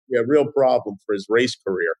 a real problem for his race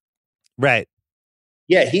career. Right.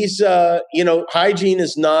 Yeah, he's, hygiene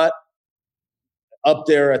is not up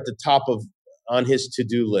there at the top on his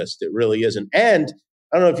to-do list. It really isn't. And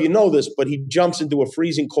I don't know if you know this, but he jumps into a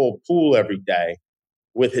freezing cold pool every day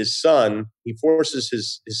with his son. He forces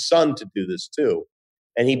his son to do this too.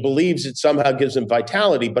 And he believes it somehow gives him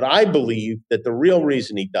vitality. But I believe that the real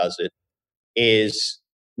reason he does it is,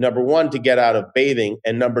 number one, to get out of bathing.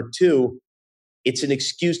 And number two, it's an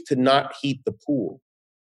excuse to not heat the pool.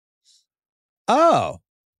 Oh,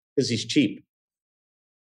 because he's cheap.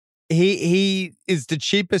 he is the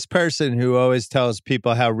cheapest person who always tells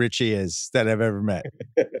people how rich he is that I've ever met.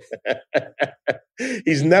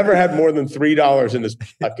 He's never had more than $3 in his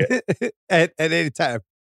pocket. at any time.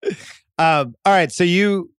 All right. So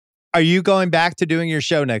are you going back to doing your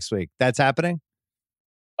show next week? That's happening?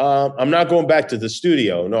 I'm not going back to the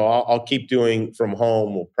studio. No, I'll keep doing from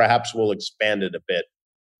home. Perhaps we'll expand it a bit.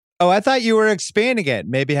 Oh, I thought you were expanding it,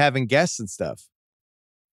 maybe having guests and stuff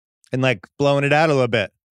and like blowing it out a little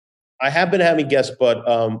bit. I have been having guests, but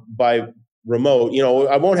by remote,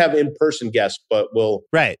 I won't have in-person guests, but we'll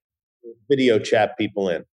video chat people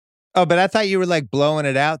in. Oh, but I thought you were like blowing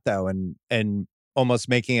it out though and almost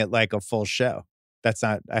making it like a full show. That's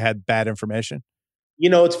not, I had bad information.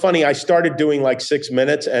 It's funny. I started doing like 6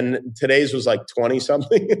 minutes and today's was like 20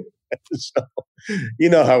 something. So, you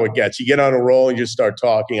know how it gets. You get on a roll and you just start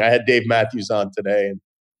talking. I had Dave Matthews on today and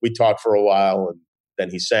we talked for a while and then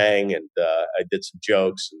he sang and I did some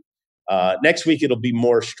jokes. And, next week it'll be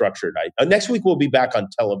more structured. Next week we'll be back on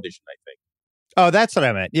television, I think. Oh, that's what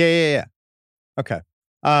I meant. Yeah. Okay.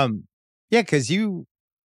 Yeah, because you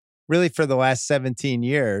really for the last 17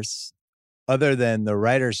 years, other than the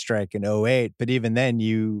writer's strike in 2008, but even then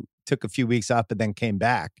you took a few weeks off but then came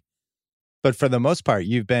back. But for the most part,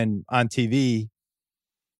 you've been on TV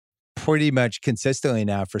pretty much consistently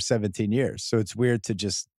now for 17 years. So it's weird to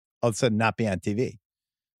just all of a sudden not be on TV.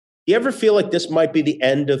 You ever feel like this might be the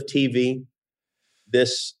end of TV?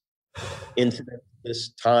 This incident,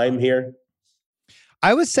 this time here?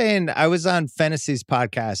 I was saying, I was on Fantasy's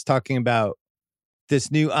podcast talking about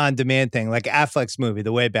this new on-demand thing, like Affleck's movie,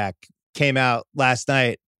 The Way Back, came out last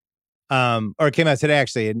night, or it came out today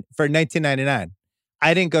actually, for $19.99.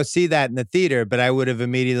 I didn't go see that in the theater, but I would have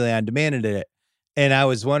immediately on-demanded it. And I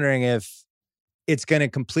was wondering if it's going to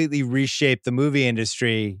completely reshape the movie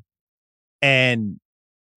industry and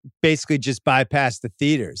basically just bypass the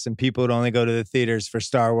theaters, and people would only go to the theaters for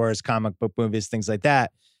Star Wars, comic book movies, things like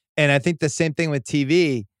that. And I think the same thing with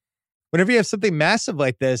TV. Whenever you have something massive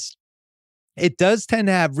like this, it does tend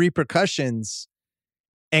to have repercussions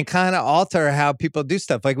and kind of alter how people do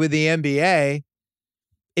stuff. Like with the NBA,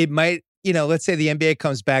 it might, let's say the NBA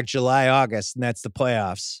comes back July, August, and that's the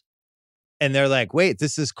playoffs. And they're like, wait,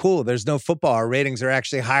 this is cool. There's no football. Our ratings are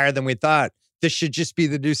actually higher than we thought. This should just be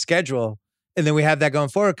the new schedule. And then we have that going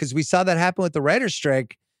forward because we saw that happen with the writer's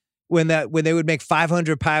strike when they would make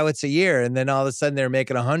 500 pilots a year. And then all of a sudden they're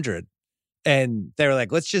making 100. And they were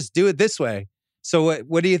like, let's just do it this way. So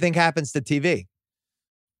what do you think happens to TV?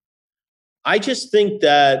 I just think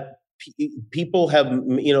that people have,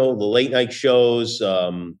 the late night shows,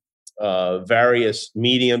 various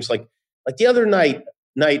mediums. Like the other night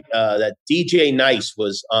that DJ Nice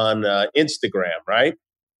was on Instagram, right?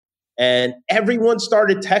 And everyone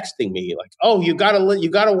started texting me like, "Oh, you gotta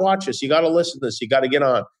watch this. You gotta listen to this. You gotta get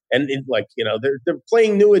on." And they're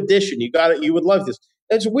playing New Edition. You would love this.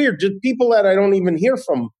 It's weird. Just people that I don't even hear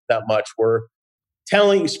from that much were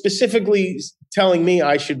specifically telling me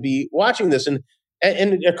I should be watching this. And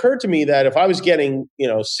it occurred to me that if I was getting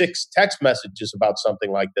 6 text messages about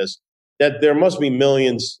something like this, that there must be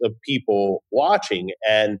millions of people watching.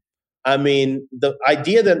 And I mean, the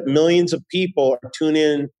idea that millions of people are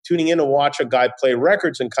tuning in to watch a guy play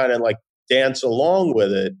records and kind of like dance along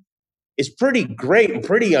with it is pretty great and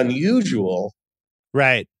pretty unusual.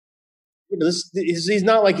 Right. He's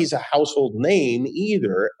not like he's a household name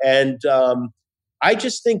either. And I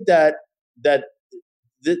just think that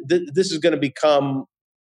this is going to become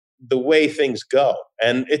the way things go.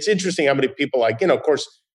 And it's interesting how many people of course,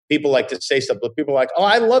 people like to say stuff, but people are like, oh,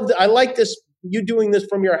 I like this. You doing this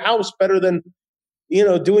from your house better than,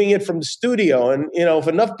 doing it from the studio. And, if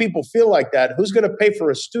enough people feel like that, who's going to pay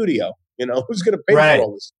for a studio? Who's going to pay for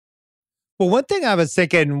all this? Well, one thing I was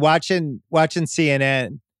thinking, watching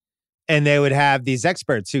CNN, and they would have these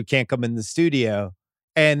experts who can't come in the studio,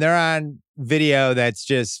 and they're on video that's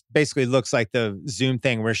just basically looks like the Zoom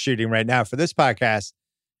thing we're shooting right now for this podcast.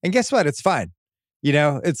 And guess what? It's fine.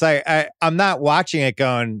 It's like, I'm not watching it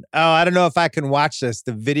going, oh, I don't know if I can watch this.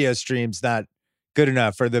 The video stream's not good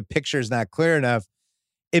enough or the picture's not clear enough.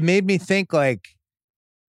 It made me think like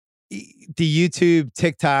the YouTube,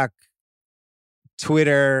 TikTok,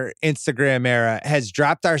 Twitter, Instagram era has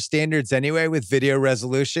dropped our standards anyway with video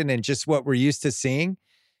resolution and just what we're used to seeing.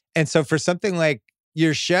 And so for something like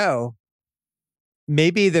your show,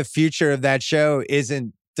 maybe the future of that show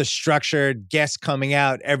isn't the structured guests coming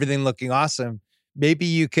out, everything looking awesome. Maybe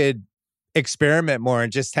you could experiment more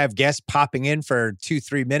and just have guests popping in for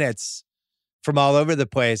 2-3 minutes from all over the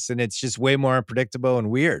place. And it's just way more unpredictable and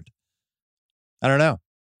weird. I don't know.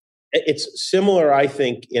 It's similar, I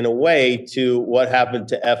think, in a way to what happened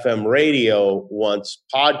to FM radio once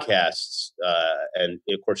podcasts and,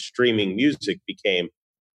 of course, streaming music became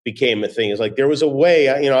a thing. It's like there was a way,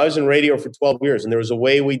 I was in radio for 12 years and there was a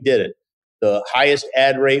way we did it. The highest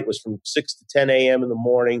ad rate was from 6 to 10 a.m. in the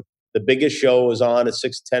morning. The biggest show was on at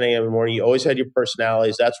 6 to 10 a.m. in the morning. You always had your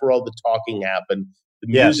personalities. That's where all the talking happened. The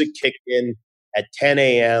music kicked in at 10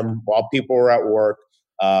 a.m. while people were at work.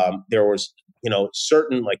 There was,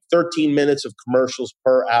 certain like 13 minutes of commercials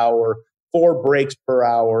per hour, 4 breaks per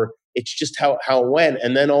hour. It's just how it went.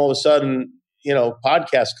 And then all of a sudden,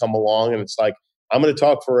 podcasts come along and it's like, I'm going to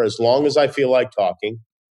talk for as long as I feel like talking.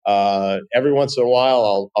 Every once in a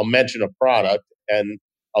while, I'll mention a product and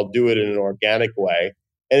I'll do it in an organic way.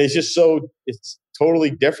 And it's just it's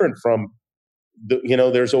totally different from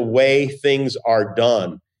there's a way things are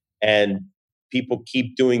done and people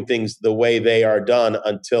keep doing things the way they are done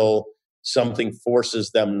until something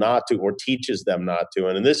forces them not to or teaches them not to.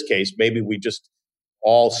 And in this case, maybe we just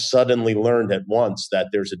all suddenly learned at once that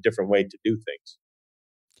there's a different way to do things.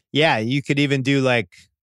 Yeah, you could even do like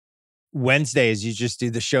Wednesdays. You just do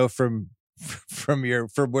the show from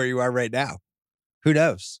where you are right now. Who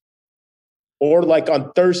knows? Or like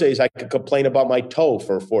on Thursdays, I could complain about my toe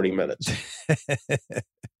for 40 minutes.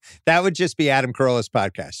 That would just be Adam Carolla's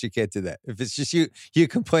podcast. You can't do that. If it's just you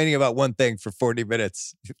complaining about one thing for 40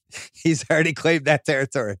 minutes, he's already claimed that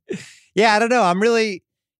territory. Yeah, I don't know. I'm really,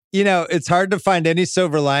 it's hard to find any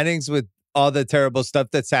silver linings with all the terrible stuff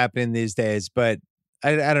that's happening these days. But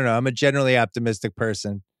I don't know. I'm a generally optimistic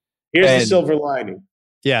person. Here's the silver lining.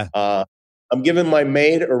 Yeah. I'm giving my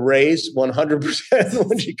maid a raise 100%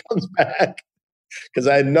 when she comes back because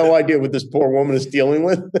I had no idea what this poor woman is dealing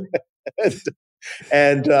with.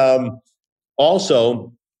 And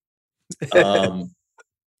also,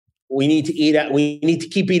 we need to eat out. We need to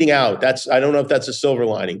keep eating out. I don't know if that's a silver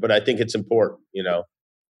lining, but I think it's important,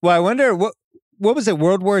 Well, I wonder what was it,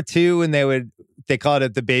 World War II, when they called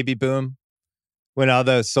it the baby boom, when all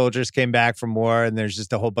those soldiers came back from war and there's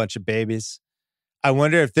just a whole bunch of babies. I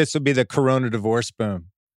wonder if this will be the Corona divorce boom.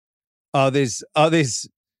 All these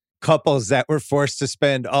couples that were forced to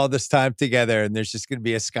spend all this time together, and there's just going to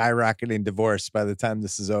be a skyrocketing divorce by the time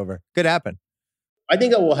this is over. Could happen. I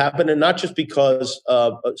think that will happen, and not just because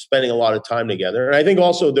of spending a lot of time together. And I think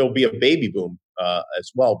also there'll be a baby boom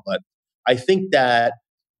as well. But I think that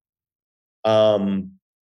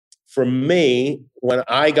for me, when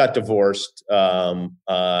I got divorced,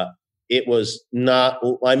 it was not,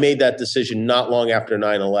 I made that decision not long after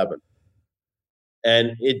 9/11.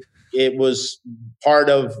 And it was part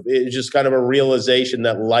of, it was just kind of a realization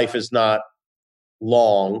that life is not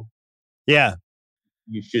long. Yeah.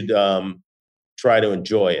 You should try to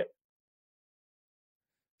enjoy it.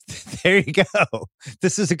 There you go.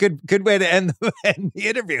 This is a good way to end the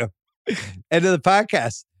interview, end of the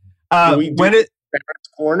podcast. Parents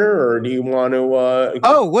corner, or do you want to?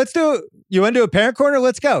 Let's do it. You want to do a parent corner?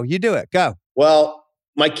 Let's go. You do it. Go. Well,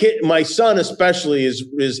 my son especially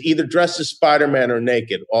is either dressed as Spider-Man or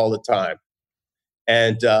naked all the time,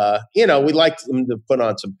 and we like him to put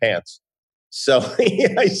on some pants. So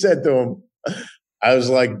I said to him, I was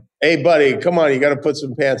like, "Hey, buddy, come on, you got to put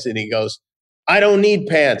some pants in." He goes, "I don't need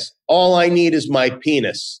pants. All I need is my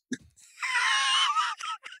penis."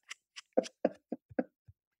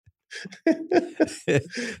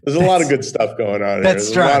 There's a lot of good stuff going on. That's There's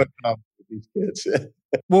strong. a lot of stuff with these kids.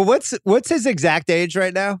 Well, what's his exact age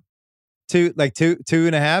right now? Two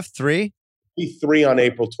and a half, 3? He's 3 on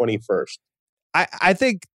April 21st. I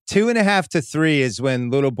think 2.5 to 3 is when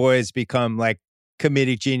little boys become like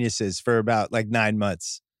comedic geniuses for about like 9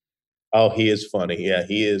 months. Oh, he is funny. Yeah,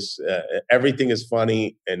 he is. Everything is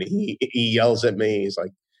funny, and he yells at me. He's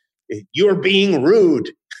like, "You're being rude."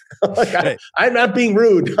 Like, I'm not being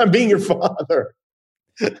rude. I'm being your father.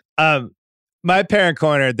 My parent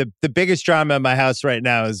corner, the biggest drama in my house right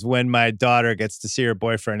now is when my daughter gets to see her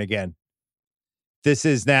boyfriend again. This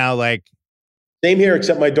is now like... Same here,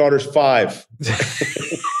 except my daughter's 5.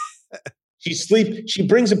 She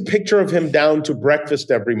brings a picture of him down to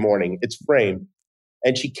breakfast every morning. It's framed.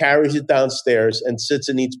 And she carries it downstairs and sits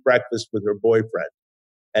and eats breakfast with her boyfriend.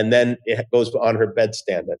 And then it goes on her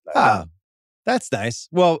bedstand at night. Oh, that's nice.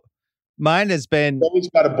 Well, mine has been... She's always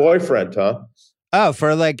got a boyfriend, huh? Oh,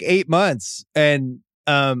 for like 8 months. And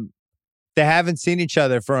they haven't seen each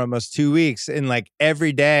other for almost 2 weeks. And like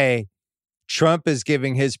every day, Trump is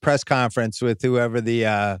giving his press conference with whoever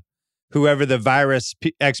the virus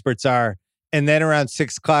experts are. And then around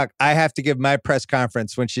 6 o'clock, I have to give my press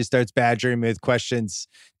conference when she starts badgering me with questions.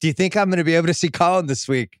 Do you think I'm going to be able to see Colin this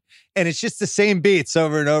week? And it's just the same beats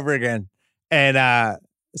over and over again. And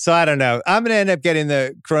So I don't know. I'm going to end up getting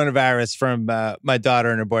the coronavirus from my daughter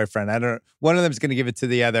and her boyfriend. One of them's going to give it to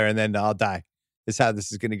the other and then I'll die. Is how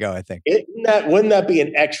this is going to go, I think. Wouldn't that be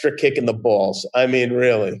an extra kick in the balls? I mean,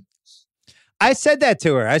 really. I said that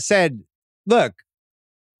to her. I said, look,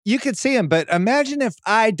 you could see him, but imagine if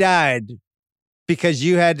I died because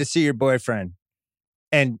you had to see your boyfriend.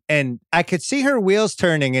 And I could see her wheels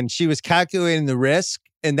turning and she was calculating the risk.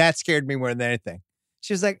 And that scared me more than anything.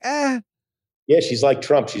 She was like, Yeah, she's like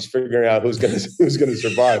Trump. She's figuring out who's gonna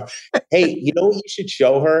survive. Hey, you know what you should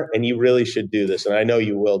show her, and you really should do this, and I know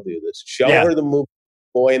you will do this. Show her the movie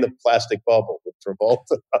Boy in the Plastic Bubble with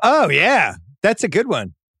Travolta. Oh, yeah. That's a good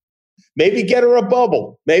one. Maybe get her a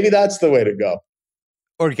bubble. Maybe that's the way to go.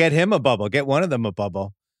 Or get him a bubble. Get one of them a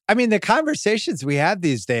bubble. I mean, the conversations we have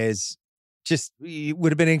these days just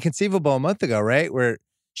would have been inconceivable a month ago, right? Where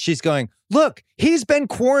she's going, look, he's been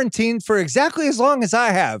quarantined for exactly as long as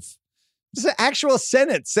I have. There's an actual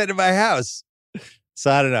sentence said in my house.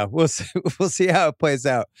 So I don't know. We'll see how it plays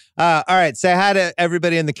out. All right. Say hi to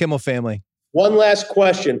everybody in the Kimmel family. One last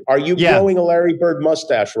question. Are you growing a Larry Bird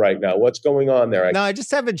mustache right now? What's going on there? No, I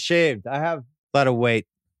just haven't shaved. I have a lot of weight,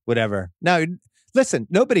 whatever. No, listen,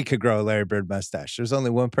 nobody could grow a Larry Bird mustache. There's only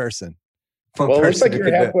one person. It looks like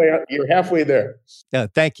you're halfway there. No,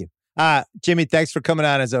 thank you. Jimmy, thanks for coming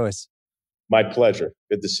on as always. My pleasure.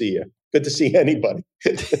 Good to see you. Good to see anybody.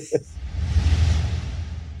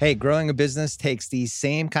 Hey, growing a business takes the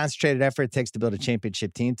same concentrated effort it takes to build a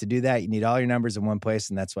championship team. To do that, you need all your numbers in one place,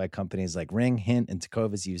 and that's why companies like Ring, Hint, and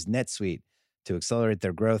Tecovas use NetSuite to accelerate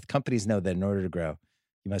their growth. Companies know that in order to grow,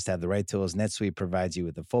 you must have the right tools. NetSuite provides you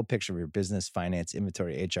with a full picture of your business, finance,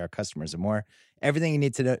 inventory, HR, customers, and more. Everything you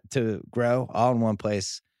need to grow, all in one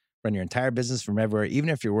place. Run your entire business from everywhere, even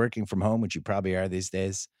if you're working from home, which you probably are these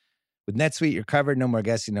days. With NetSuite, you're covered. No more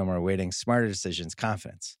guessing, no more waiting. Smarter decisions,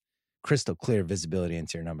 confidence. Crystal clear visibility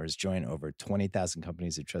into your numbers. Join over 20,000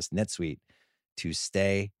 companies who trust NetSuite to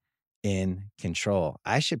stay in control.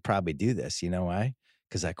 I should probably do this. You know why?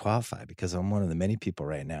 Because I qualify, because I'm one of the many people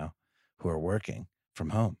right now who are working from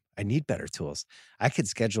home. I need better tools. I could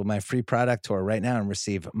schedule my free product tour right now and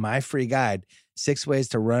receive my free guide, 6 ways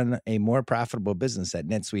to run a more profitable business at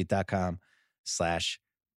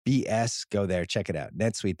netsuite.com/BS. Go there, check it out.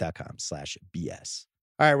 netsuite.com/BS.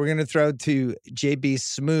 All right, we're going to throw to JB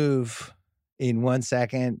Smoove in 1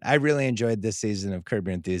 second. I really enjoyed this season of Curb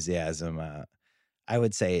Your Enthusiasm. I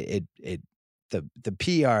would say the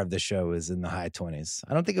PR of the show was in the high 20s.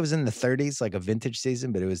 I don't think it was in the 30s, like a vintage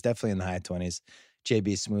season, but it was definitely in the high 20s. JB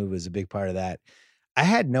Smoove was a big part of that. I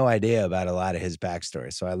had no idea about a lot of his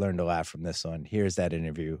backstory, so I learned a lot from this one. Here's that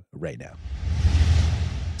interview right now.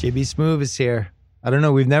 JB Smoove is here. I don't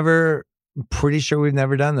know. I'm pretty sure we've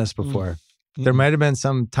never done this before. There might have been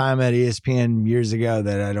some time at ESPN years ago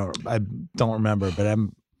that I don't remember, but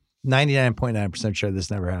I'm 99.9% sure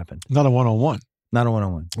this never happened. Not a one-on-one. Not a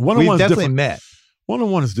one-on-one. One-on-one We've definitely met.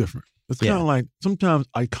 One-on-one is different. It's kind of like sometimes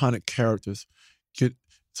iconic characters get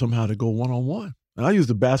somehow to go one-on-one. And I use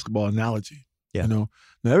the basketball analogy. Yeah. You know,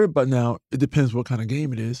 now it depends what kind of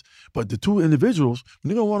game it is, but the two individuals, when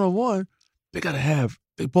they go one-on-one, they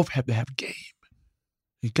both have to have game.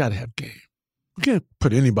 You got to have game. You can't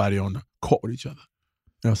put anybody on the court with each other.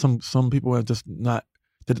 You know, some people are just not,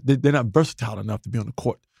 they're not versatile enough to be on the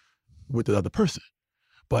court with the other person.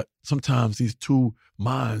 But sometimes these two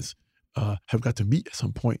minds have got to meet at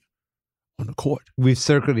some point on the court. We've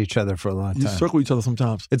circled each other for a long time. You circle each other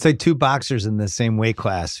sometimes. It's like two boxers in the same weight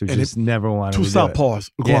class who just never wanted to do it. Two southpaws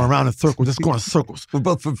going around in circles, just going in circles. We're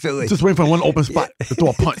both from Philly. Just waiting for one open spot to throw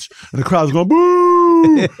a punch. And the crowd's going,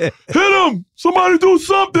 boo! Hit him! Somebody do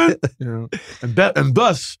something! You know? And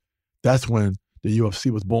thus, that's when the UFC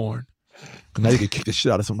was born. Because now you can kick the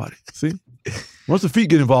shit out of somebody. See? Once the feet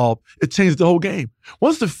get involved, it changes the whole game.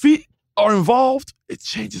 Once the feet are involved, it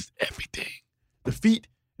changes everything. The feet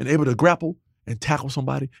and able to grapple and tackle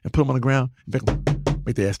somebody and put them on the ground and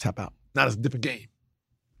make their ass tap out. Now it's a different game.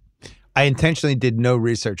 I intentionally did no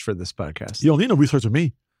research for this podcast. You don't need no research with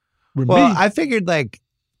me. I figured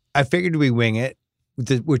we wing it,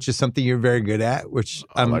 which is something you're very good at, which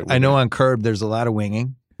I know on Curb there's a lot of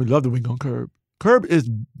winging. We love to wing on Curb. Curb is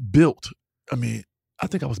built. I mean, I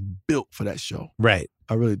think I was built for that show. Right.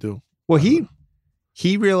 I really do. Well,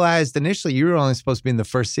 he realized initially you were only supposed to be in the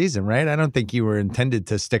first season, right? I don't think you were intended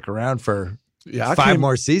to stick around for 5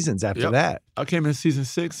 more seasons after that. I came in season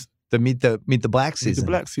 6. The Meet the Black season. Meet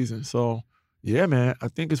the Black season. So, yeah, man, I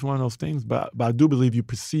think it's one of those things, but I do believe you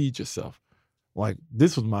precede yourself. Like,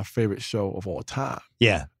 this was my favorite show of all time.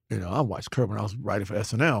 Yeah. You know, I watched Curb when I was writing for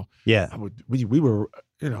SNL. Yeah. We would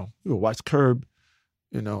watch Curb,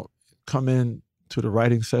 come in to the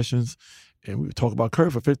writing sessions and we would talk about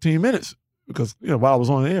Curb for 15 minutes because, while I was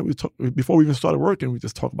on the air, before we even started working, we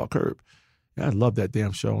just talked about Curb. And I loved that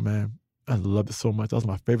damn show, man. I loved it so much. That was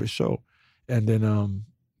my favorite show. And then,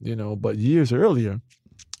 but years earlier,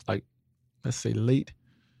 like, let's say late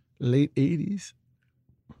 80s,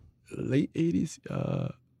 late 80s,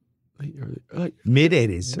 like mid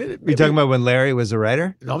 80s. You're talking about when Larry was a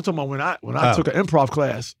writer? No, I'm talking about when I took an improv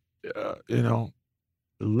class.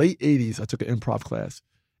 Late 80s, I took an improv class,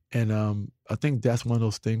 and I think that's one of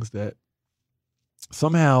those things that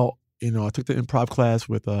somehow I took the improv class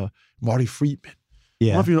with Marty Friedman.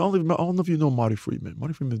 Yeah, I don't know if you know Marty Friedman.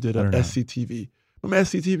 Marty Friedman did SCTV. Remember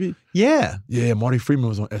SCTV? Yeah, Marty Friedman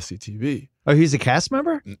was on SCTV. Oh, he's a cast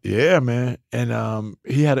member? Yeah, man. And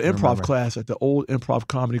he had an improv class at the old Improv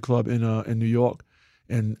Comedy Club in New York.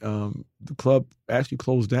 And the club actually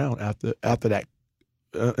closed down after that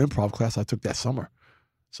improv class I took that summer.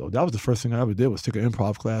 So that was the first thing I ever did, was take an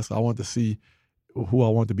improv class. I wanted to see who I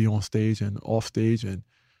wanted to be on stage and off stage. And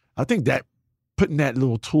I think that putting that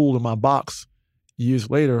little tool in my box years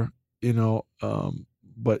later,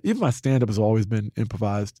 but even my stand-up has always been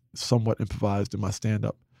somewhat improvised in my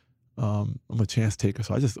stand-up. I'm a chance taker,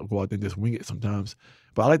 so I just go out there and just wing it sometimes.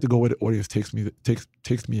 But I like to go where the audience takes me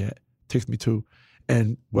to.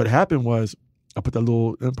 And what happened was I put that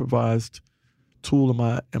little improvised tool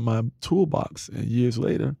in my toolbox, and years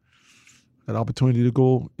later, I had an opportunity to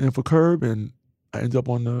go in for Curb, and I ended up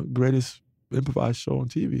on the greatest improvised show on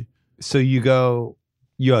TV. So you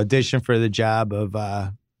audition for the job of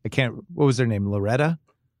what was her name? Loretta?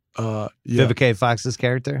 Yeah. Vivica A. Fox's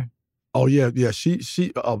character? Oh yeah.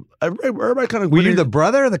 She everybody kind of. Were you the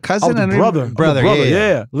brother or the cousin? The brother,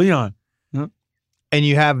 yeah. Leon. Huh? And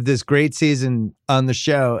you have this great season on the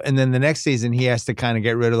show, and then the next season he has to kind of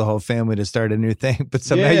get rid of the whole family to start a new thing. But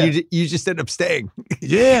somehow you just end up staying.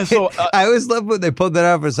 Yeah, so I always love when they pulled that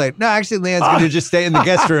off. It's like, no, actually, Leon's going to just stay in the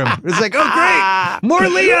guest room. It's like, oh great, more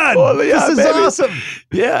Leon. This is baby. Awesome.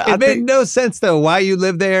 Yeah, it made no sense though. Why you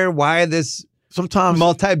live there? Why this sometimes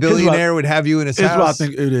multi-billionaire would have you in his house? Here's what I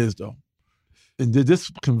think it is though, and this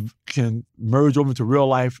can merge over into real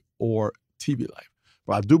life or TV life.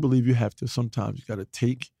 But I do believe you got to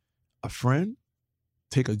take a friend,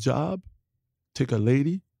 take a job, take a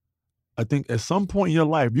lady. I think at some point in your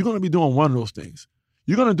life, you're going to be doing one of those things.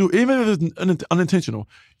 You're going to do, even if it's unintentional,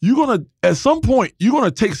 at some point, you're going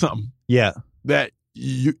to take something. Yeah. That's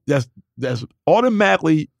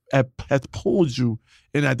automatically has pulled you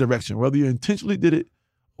in that direction, whether you intentionally did it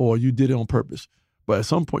or you did it on purpose. But at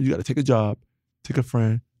some point, you got to take a job, take a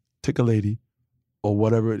friend, take a lady, or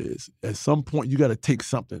whatever it is. At some point, you got to take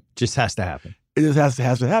something. Just has to happen. It just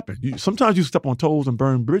has to happen. Sometimes you step on toes and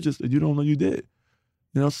burn bridges that you don't know you did.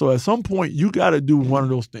 So at some point, you got to do one of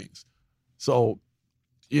those things. So,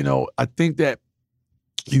 I think that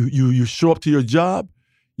you show up to your job,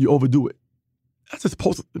 you overdo it. I just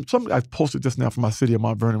posted, something I posted just now from my city of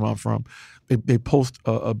Mount Vernon, where I'm from. They post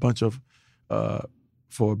a bunch of,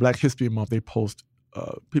 for Black History Month, they post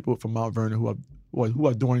people from Mount Vernon who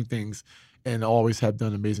are doing things and always have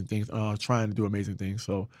done amazing things, trying to do amazing things.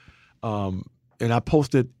 So, and I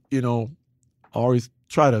posted, I always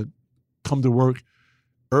try to come to work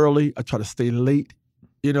early. I try to stay late,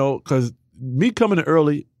 because me coming in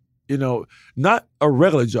early, not a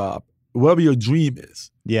regular job, whatever your dream is.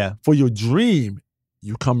 Yeah. For your dream,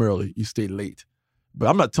 you come early, you stay late. But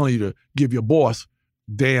I'm not telling you to give your boss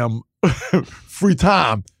damn free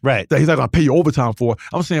time. Right. That he's not going to pay you overtime for.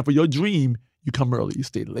 I'm saying for your dream, you come early, you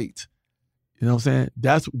stay late. You know what I'm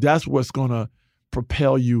saying? That's what's going to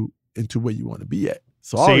propel you into where you want to be at.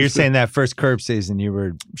 So you're saying that first Curb season, you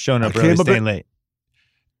were showing up early, staying late.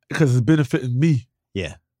 Because it's benefiting me.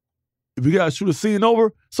 Yeah. If we got to shoot a scene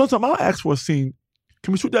over, sometimes I'll ask for a scene.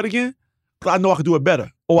 Can we shoot that again? Because I know I can do it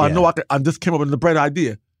better. Or I know I just came up with a bright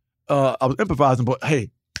idea. I was improvising, but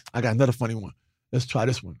hey, I got another funny one. Let's try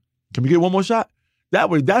this one. Can we get one more shot? That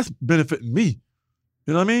way, that's benefiting me.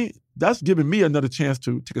 You know what I mean? That's giving me another chance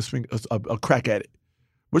to take a crack at it,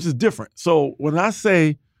 which is different. So when I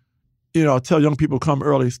say, I tell young people come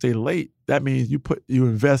early, stay late, that means you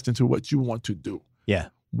invest into what you want to do. Yeah.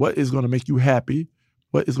 What is going to make you happy?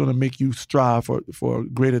 What is going to make you strive for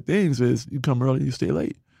greater things is you come early, you stay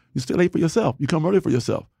late. You stay late for yourself. You come early for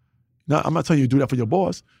yourself. Now, I'm not telling you to do that for your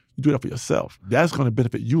boss. You do that for yourself. That's going to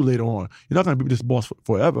benefit you later on. You're not going to be this boss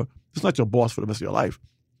forever. It's not your boss for the rest of your life.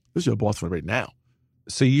 This is your boss for right now.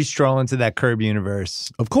 So you stroll into that Curb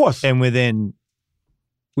universe. Of course. And within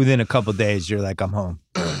a couple of days, you're like, I'm home.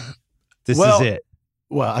 This is it.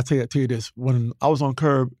 Well, I'll tell you this. When I was on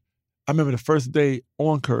Curb, I remember the first day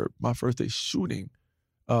on Curb, my first day shooting,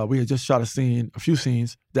 we had just shot a few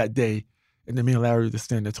scenes that day, and then me and Larry were just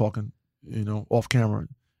standing there talking, off camera.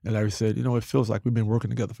 And Larry said, it feels like we've been working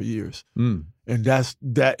together for years. Mm. And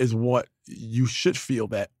that is what you should feel,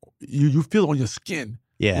 that you feel on your skin.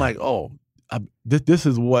 Yeah. Like, oh, this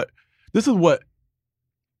is what.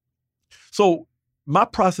 So my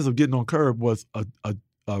process of getting on Curb was a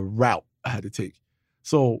route I had to take.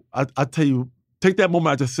 So I tell you, take that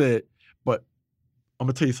moment I just said, but I'm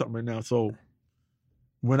gonna tell you something right now. So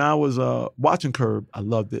when I was watching Curb, I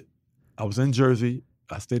loved it. I was in Jersey.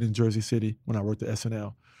 I stayed in Jersey City when I worked at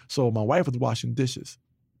SNL. So my wife was washing dishes.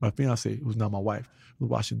 My fiance, who's not my wife, was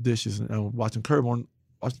washing dishes and I was watching Curb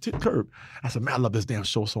watching Curb. I said, man, I love this damn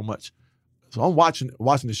show so much. So I'm watching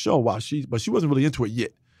the show but she wasn't really into it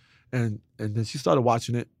yet. And then she started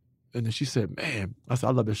watching it, and then she said, man, I said,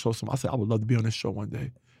 I love this show so much. I said, I would love to be on this show one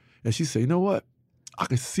day. And she said, you know what? I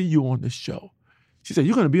can see you on this show. She said,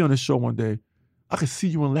 you're going to be on this show one day. I can see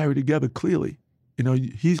you and Larry together clearly.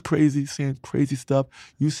 He's crazy, saying crazy stuff.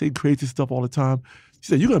 You say crazy stuff all the time. She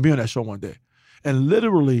said, you're going to be on that show one day. And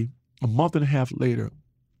literally a month and a half later,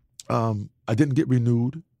 I didn't get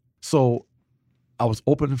renewed. So I was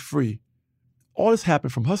open and free. All this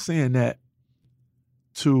happened from her saying that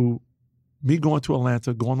to me going to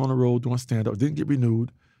Atlanta, going on the road, doing stand-up. Didn't get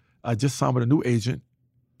renewed. I just signed with a new agent.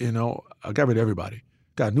 I got rid of everybody.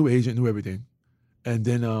 Got a new agent, knew everything. And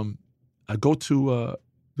then I go to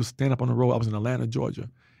stand up on the road. I was in Atlanta, Georgia,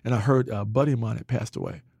 and I heard a buddy of mine had passed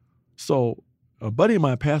away. So a buddy of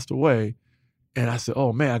mine passed away, and I said,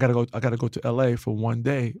 "Oh man, I gotta go to LA for one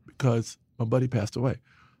day because my buddy passed away."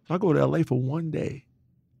 So I go to LA for one day,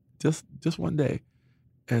 just one day,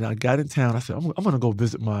 and I got in town. I said, "I'm gonna go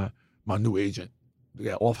visit my new agent. They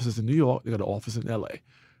got offices in New York. They got an office in LA."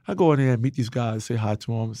 I go in there and meet these guys, say hi to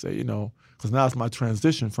them, say, because now it's my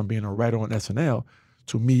transition from being a writer on SNL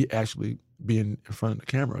to me actually being in front of the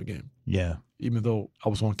camera again. Yeah. Even though I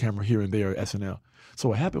was on camera here and there at SNL. So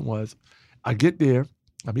what happened was, I get there,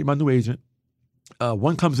 I meet my new agent.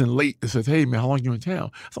 One comes in late and says, hey man, how long are you in town?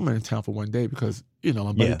 So I'm in town for one day because,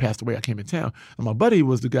 my buddy passed away, I came in town. And my buddy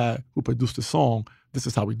was the guy who produced the song, This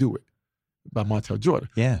Is How We Do It, by Montel Jordan.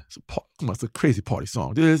 Yeah. It's a crazy party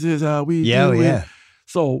song. This is how we do it. Yeah.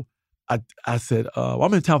 So I said, well,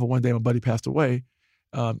 I'm in town for one day. My buddy passed away,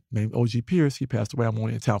 named O.G. Pierce. He passed away. I'm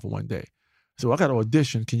only in town for one day. So I got an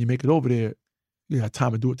audition. Can you make it over there? You got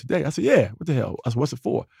time to do it today? I said, yeah. What the hell? I said, what's it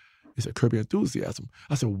for? He said, Curb Your Enthusiasm.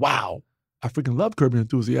 I said, wow. I freaking love Curb Your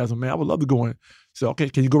Enthusiasm, man. I would love to go in. He said, okay,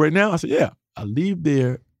 can you go right now? I said, yeah. I leave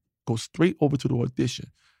there, go straight over to the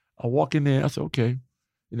audition. I walk in there. I said, okay.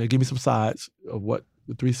 And they give me some sides of what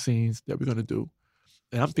the 3 scenes that we're going to do.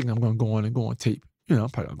 And I'm thinking I'm going to go on tape. I'm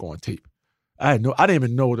probably going to go on tape. I didn't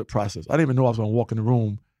even know the process. I didn't even know I was going to walk in the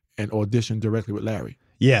room and audition directly with Larry.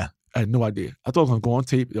 Yeah. I had no idea. I thought I was going to go on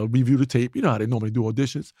tape. They'll review the tape. You know how they normally do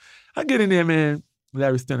auditions. I get in there, man.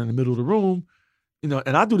 Larry's standing in the middle of the room.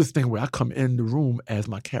 And I do this thing where I come in the room as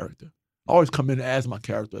my character. I always come in as my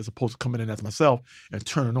character as opposed to coming in as myself and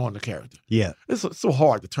turning on the character. Yeah. It's so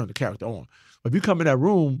hard to turn the character on. But if you come in that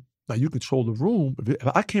room, now you control the room. If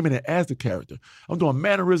I came in there as the character, I'm doing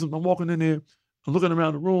mannerisms. I'm walking in there. I'm looking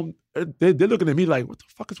around the room. They're looking at me like, what the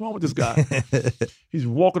fuck is wrong with this guy? He's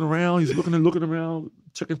walking around. He's looking around,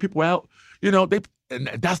 checking people out. And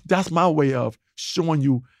that's my way of showing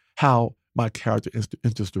you how my character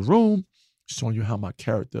enters the room, showing you how my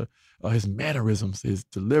character, his mannerisms, his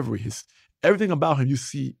delivery, his everything about him you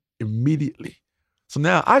see immediately. So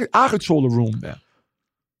now I control the room now.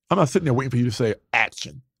 I'm not sitting there waiting for you to say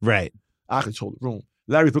action. Right. I control the room.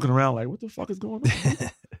 Larry's looking around like, what the fuck is going on? What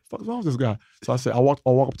the fuck is wrong with this guy? So I said, I walk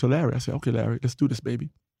up to Larry. I said, okay, Larry, let's do this, baby.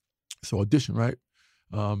 So audition, right?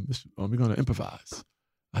 We're going to improvise.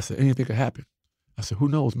 I said, anything could happen. I said, who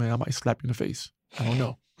knows, man? I might slap you in the face. I don't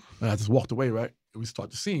know. And I just walked away, right? And we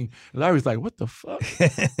start the scene. And Larry's like, what the fuck?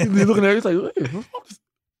 He's looking at it. He's like, hey,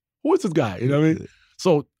 who is this guy? You know what I mean?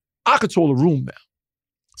 So I control the room now.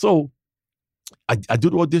 So I do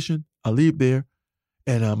the audition. I leave there.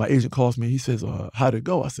 And my agent calls me. He says, how'd it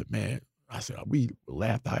go? I said, man, we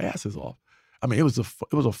laughed our asses off. I mean, it was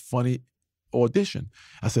a funny audition.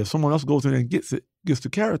 I said, if someone else goes in and gets the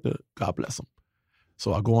character, God bless them.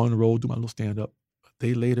 So I go on the road, do my little stand-up. A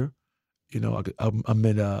day later, I'm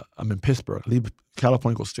in Pittsburgh. I leave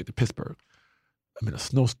California, go straight to Pittsburgh. I'm in a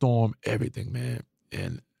snowstorm, everything, man.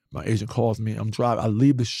 And my agent calls me. I'm driving. I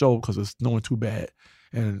leave the show because it's snowing too bad.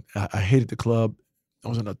 And I hated the club. I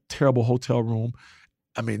was in a terrible hotel room.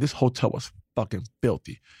 I mean, this hotel was fucking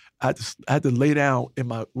filthy. I had to lay down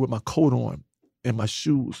with my coat on and my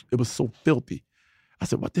shoes. It was so filthy. I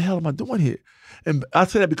said, what the hell am I doing here? And I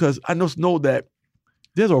say that because I know that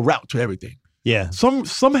there's a route to everything. Yeah.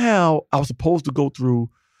 Somehow I was supposed to go through,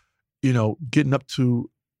 getting up to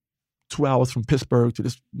 2 hours from Pittsburgh to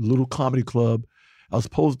this little comedy club. I was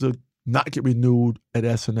supposed to not get renewed at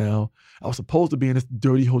SNL. I was supposed to be in this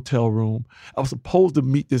dirty hotel room. I was supposed to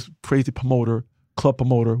meet this crazy club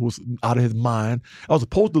promoter who was out of his mind. I was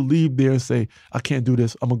supposed to leave there and say, I can't do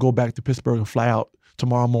this. I'm going to go back to Pittsburgh and fly out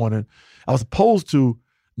tomorrow morning. I was supposed to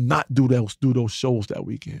not do those shows that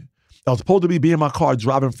weekend. I was supposed to be in my car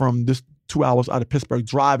driving from this 2 hours out of Pittsburgh,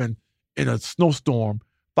 driving in a snowstorm,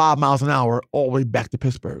 5 miles an hour, all the way back to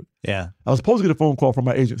Pittsburgh. Yeah. I was supposed to get a phone call from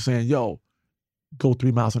my agent saying, yo, go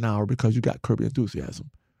 3 miles an hour because you got Curb Your Enthusiasm.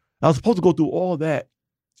 I was supposed to go through all that.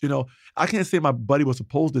 You know, I can't say my buddy was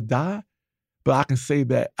supposed to die, but I can say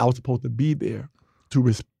that I was supposed to be there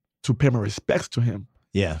to pay my respects to him.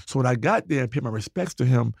 Yeah. So when I got there and paid my respects to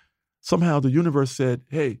him, somehow the universe said,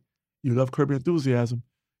 hey, you love Curb Your Enthusiasm.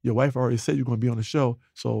 Your wife already said you're going to be on the show.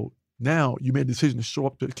 So now you made a decision to show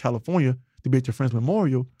up to California to be at your friend's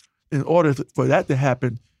memorial. In order for that to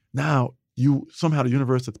happen, now somehow the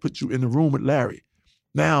universe has put you in the room with Larry.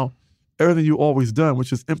 Now, everything you always done,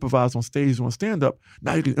 which is improvise on stage on stand-up,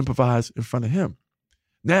 now you can improvise in front of him.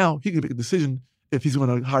 Now he can make a decision if he's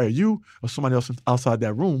going to hire you or somebody else outside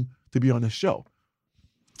that room to be on the show.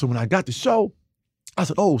 So when I got the show, I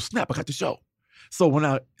said, oh, snap, I got the show.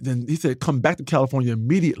 So then he said, come back to California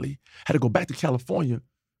immediately. Had to go back to California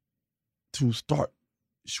to start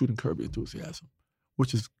shooting Curb Your Enthusiasm,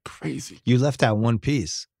 which is crazy. You left out one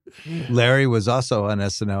piece. Yeah. Larry was also on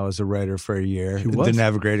SNL as a writer for a year. He was. Didn't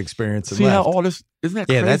have a great experience. See how all this, isn't that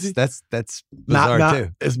crazy? Yeah, that's bizarre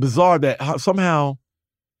too. It's bizarre that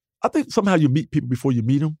I think somehow you meet people before you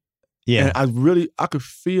meet them. Yeah. And I could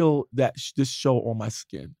feel this show on my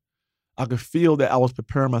skin. I could feel that I was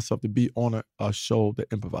preparing myself to be on a show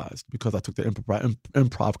that improvised because I took the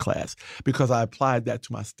improv class, because I applied that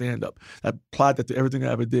to my stand-up. I applied that to everything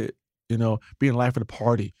I ever did, you know, being life of the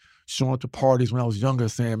party, showing up to parties when I was younger,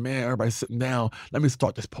 saying, man, everybody's sitting down. Let me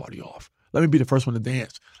start this party off. Let me be the first one to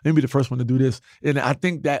dance. Let me be the first one to do this. And I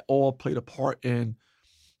think that all played a part in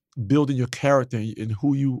building your character and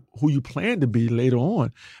who you plan to be later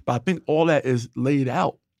on. But I think all that is laid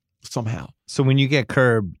out somehow. So when you get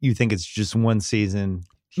Curb, you think it's just one season?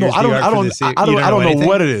 No, I don't know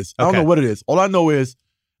what it is. I don't know what it is. All I know is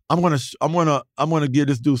I'm gonna give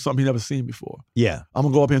this dude something he never seen before. Yeah. I'm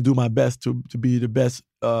gonna go up here and do my best to be the best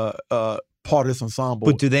part of this ensemble.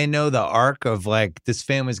 But do they know the arc of like this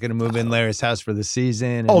family's gonna move in Larry's house for the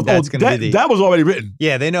season? And that was already written.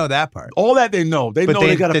 Yeah, they know that part. All that they know. They know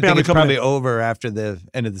they got a family it's coming probably in. over after the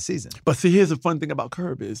end of the season. But see, here's the fun thing about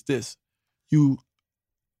Curb is this.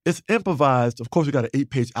 It's improvised. Of course, you got an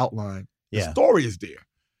 8-page outline. Yeah. The story is there.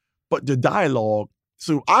 But the dialogue,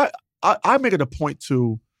 so I make it a point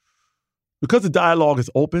to, because the dialogue is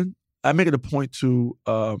open, I make it a point to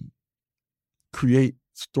create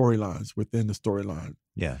storylines within the storyline.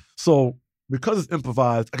 Yeah. So because it's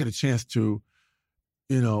improvised, I get a chance to,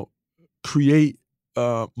 create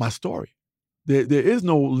my story. There is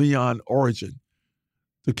no Leon origin.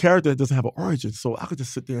 The character doesn't have an origin, so I could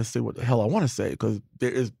just sit there and say what the hell I want to say because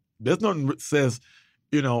there's nothing that says,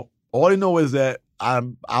 all I know is that I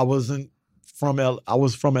was from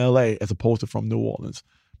LA as opposed to from New Orleans.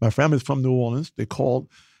 My family's from New Orleans. They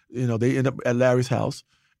called, they end up at Larry's house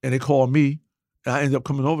and they called me and I ended up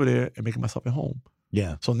coming over there and making myself at home.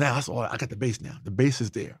 Yeah. So now that's all, I got the base now. The base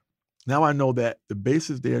is there. Now I know that the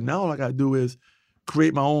base is there. Now all I got to do is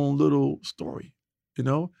create my own little story,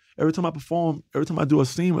 Every time I perform, every time I do a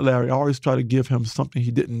scene with Larry, I always try to give him something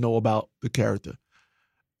he didn't know about the character,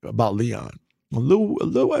 about Leon, a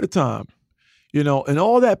little at a time, and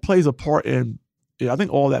all that plays a part in. I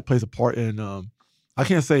think all that plays a part in. I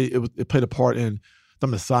can't say it played a part in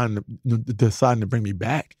them deciding to bring me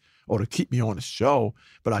back or to keep me on the show,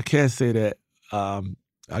 but I can say that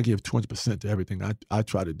I give 200% to everything I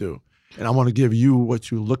try to do, and I want to give you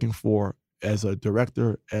what you're looking for as a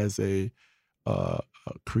director, as a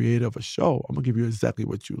creator of a show. I'm gonna give you exactly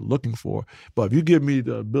what you're looking for. But if you give me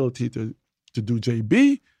the ability to do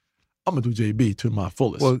JB, I'm gonna do JB to my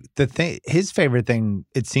fullest. Well, his favorite thing,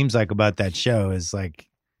 it seems like, about that show is like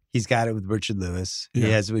he's got it with Richard Lewis, he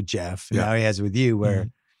has it with Jeff, and now he has it with you, where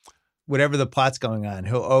whatever the plot's going on,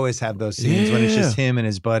 he'll always have those scenes when it's just him and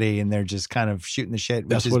his buddy and they're just kind of shooting the shit,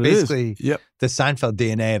 which is basically the Seinfeld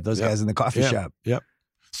DNA of those guys in the coffee shop. Yep.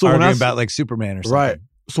 So arguing about like Superman or something. Right.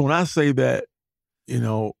 So when I say that, we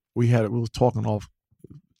was talking off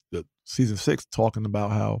the season 6, talking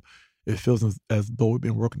about how it feels as though we've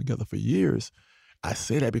been working together for years. I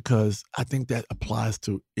say that because I think that applies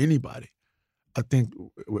to anybody. I think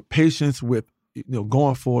with patience, with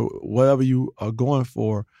going for whatever you are going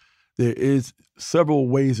for, there is several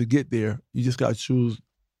ways to get there. You just got to choose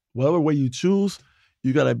whatever way you choose.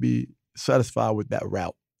 You got to be satisfied with that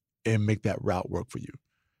route and make that route work for you.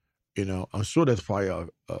 You know, I'm sure there's probably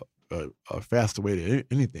a faster way to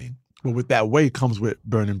anything. But with that way comes with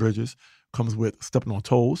burning bridges, comes with stepping on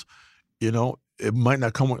toes. You know, it might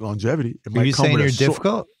not come with longevity. It might Are you come saying with you're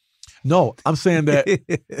difficult? No, I'm saying that.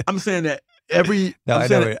 I'm saying that every. No, I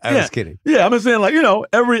know. I was kidding. Yeah, I'm saying like, you know,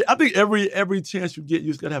 I think every chance you get, you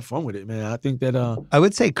just gotta have fun with it, man. I think that. I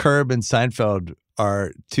would say Curb and Seinfeld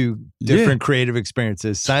are two different creative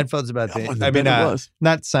experiences. Seinfeld's about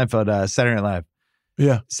not Seinfeld. Saturday Night Live.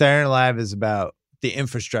 Yeah, Saturday Night Live is about the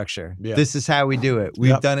infrastructure. Yeah. This is how we do it.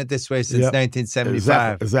 We've done it this way since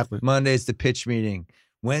 1975. Exactly. Monday's the pitch meeting.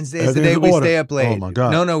 Wednesday's the day we stay up late. Oh my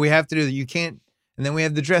God. No, we have to do that. You can't. And then we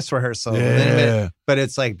have the dress rehearsal. Yeah. But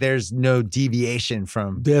it's like there's no deviation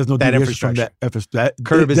from that infrastructure.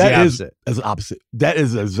 Curb is the opposite. As the opposite. That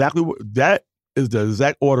is the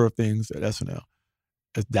exact order of things at SNL.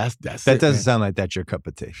 That doesn't sound like that's your cup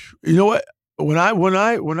of tea. You know what? When I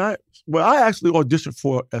actually auditioned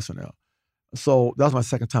for SNL. So that was my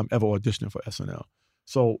second time ever auditioning for SNL.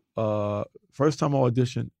 So first time I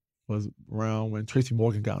auditioned was around when Tracy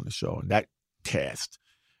Morgan got on the show, and that cast.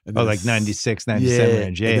 And like 96, 97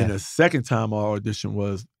 range. Yeah. And then the second time I auditioned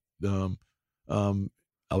was I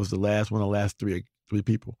was the last one of the last three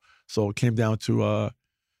people. So it came down to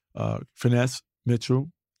Finesse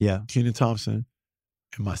Mitchell, Kenan Thompson,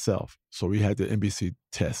 and myself. So we had the NBC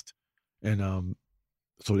test. And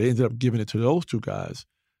so they ended up giving it to those two guys.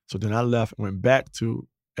 So then I left and went back to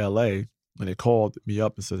LA, and they called me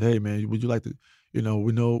up and said, "Hey man, would you like to, we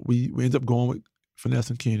know we ended up going with Finesse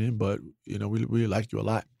and Kenan, but we really like you a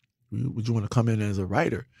lot. Would you want to come in as a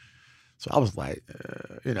writer?" So I was like,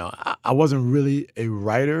 I wasn't really a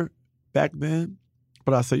writer back then,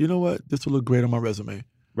 but I said, you know what, this will look great on my resume.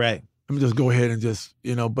 Right. Let me just go ahead and just,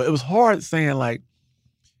 but it was hard saying like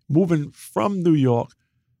moving from New York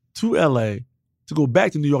to LA to go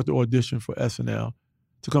back to New York to audition for SNL,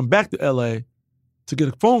 to come back to LA to get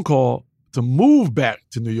a phone call to move back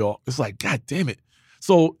to New York. It's like, God damn it.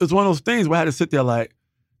 So it's one of those things where I had to sit there like,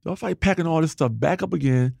 do I feel like packing all this stuff back up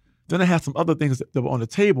again? Then I had some other things that were on the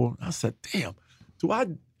table. I said, damn, do I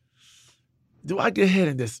get ahead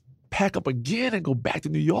and just pack up again and go back to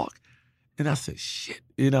New York? And I said, shit,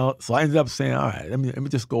 So I ended up saying, all right, let me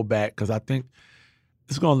just go back because I think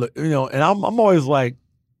it's going to look, and I'm always like,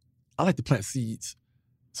 I like to plant seeds.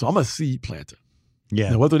 So I'm a seed planter.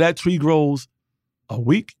 Yeah. Now, whether that tree grows a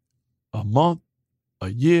week, a month, a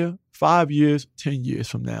year, 5 years, 10 years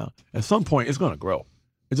from now, at some point it's going to grow.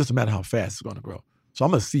 It's just a matter of how fast it's going to grow. So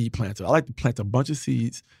I'm a seed planter. I like to plant a bunch of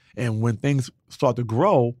seeds, and when things start to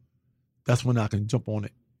grow, that's when I can jump on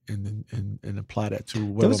it and apply that to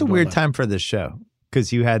whatever. That was a weird time for this show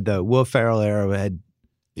because you had the Will Ferrell era, had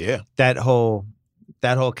that whole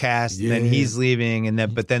cast, and then he's leaving,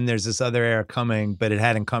 and but then there's this other era coming, but it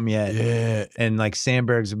hadn't come yet. Yeah. And like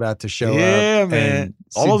Sandberg's about to show up. Yeah, man. And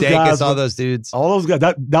all those guys, all those dudes. All those guys.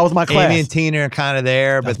 That was my class. Amy and Tina are kind of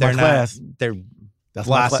there, but they're not. They're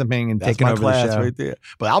blossoming and taking over the show. Right there.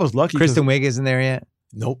 But I was lucky. Kristen Wiig isn't there yet?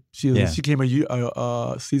 Nope. She came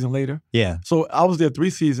a season later. Yeah. So I was there 3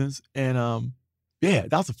 seasons, and that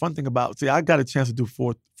was the fun thing about. See, I got a chance to do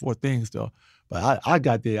four things though. But I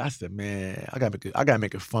got there. I said, man, I gotta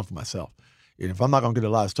make it fun for myself. And if I'm not gonna get a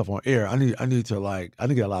lot of stuff on air, I need to get a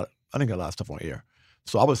lot of stuff on air.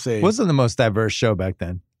 So I would say, wasn't the most diverse show back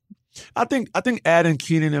then. I think adding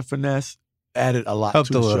Kenan and Finesse added a lot helped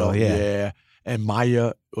to the little, show. Yeah. And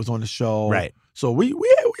Maya was on the show. Right. So we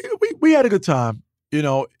had a good time.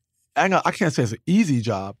 I can't say it's an easy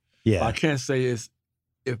job. Yeah. But I can't say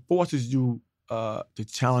it forces you to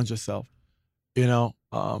challenge yourself.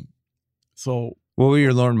 So what were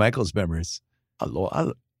your Lorne Michaels memories?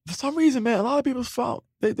 For some reason, man, a lot of people felt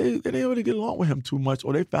they didn't really get along with him too much,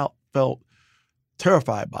 or they felt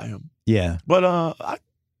terrified by him. Yeah. But I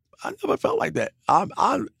never felt like that. I'm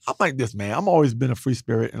like this, man. I'm always been a free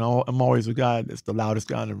spirit, and I'm always a guy that's the loudest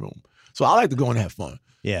guy in the room. So I like to go and have fun.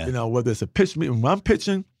 Yeah. Whether it's a pitch meeting, when I'm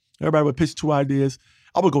pitching, everybody would pitch 2 ideas.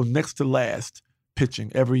 I would go next to last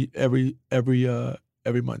pitching every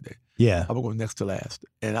Monday. Yeah. I would go next to last.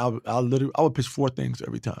 And I would pitch 4 things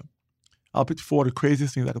every time. I'll pitch 4 of the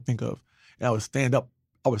craziest things I could think of. And I would stand up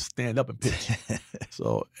and pitch.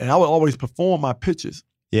 And I would always perform my pitches.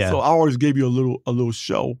 Yeah. So I always gave you a little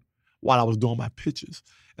show while I was doing my pitches.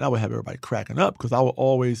 And I would have everybody cracking up because I would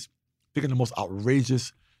always pick the most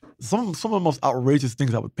outrageous, some of the most outrageous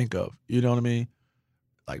things I would think of. You know what I mean?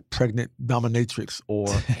 Like pregnant dominatrix, or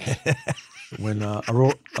when I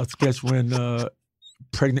wrote a sketch when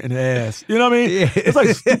pregnant in the ass. You know what I mean? Yeah. It's like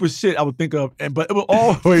stupid shit I would think of, but it would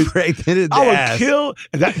always Pregnant in the I would ass. kill.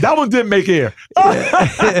 And that one didn't make air.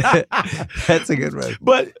 That's a good one.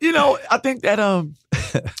 But I think that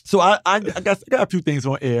so I got a few things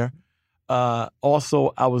on air.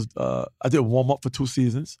 Also, I did warm up for 2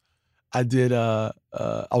 seasons. I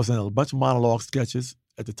was in a bunch of monologue sketches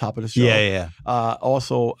at the top of the show. Yeah.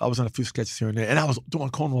 Also, I was in a few sketches here and there, and I was doing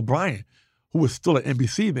Conan O'Brien, who was still at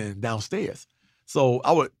NBC then downstairs. So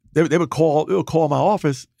they would call my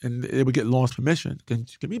office and they would get Lawrence permission. Can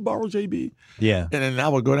we borrow JB? Yeah. And then I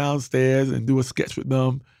would go downstairs and do a sketch with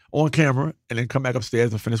them on camera, and then come back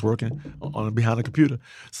upstairs and finish working on behind the computer.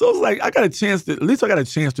 So it's like I got a chance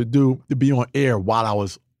to be on air while I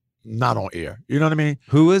was not on air. You know what I mean?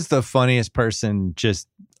 Who was the funniest person just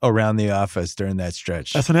around the office during that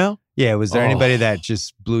stretch? SNL? Yeah. Was there anybody that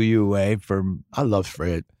just blew you away from? I loved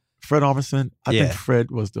Fred. Fred Armisen. I think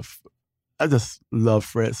Fred was I just love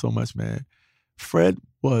Fred so much, man. Fred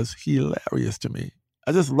was hilarious to me.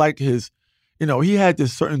 I just like his, he had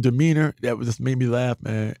this certain demeanor that just made me laugh,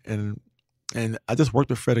 man. And I just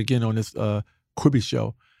worked with Fred again on this Quibi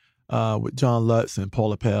show with John Lutz and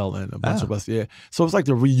Paul Appel and a bunch of us. Yeah, so it's like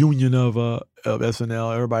the reunion of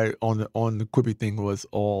SNL. Everybody on the Quibi thing was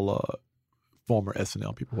all former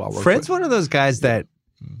SNL people who I worked with. Fred's one of those guys that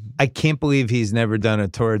I can't believe he's never done a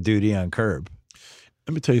tour of duty on Curb.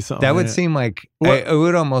 Let me tell you something. That man. would seem like it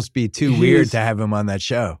would almost be too weird to have him on that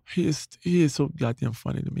show. He is so goddamn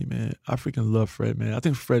funny to me, man. I freaking love Fred, man. I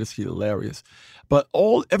think Fred is hilarious. But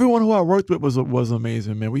everyone who I worked with was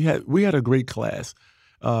amazing, man. We had a great class.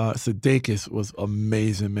 Sudeikis was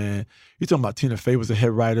amazing, man. You talking about Tina Fey was the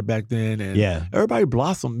head writer back then, and everybody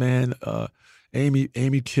blossomed, man.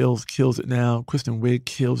 Amy kills it now. Kristen Wiig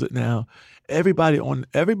kills it now. Everybody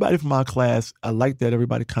from our class, I like that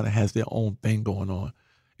everybody kind of has their own thing going on,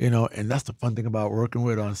 and that's the fun thing about working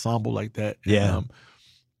with an ensemble like that. Yeah. And,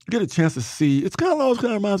 you get a chance to see, it's kind of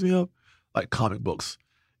reminds me of like comic books.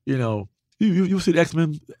 You see the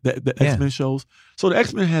X-Men, the X-Men shows. So the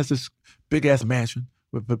X-Men has this big ass mansion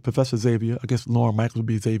with Professor Xavier. I guess Lauren Michaels would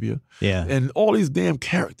be Xavier. Yeah. And all these damn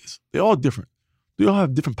characters, they're all different. They all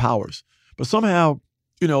have different powers. But somehow,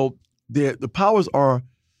 the powers are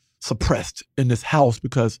suppressed in this house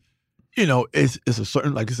because, it's a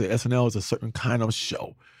certain, like you said, SNL is a certain kind of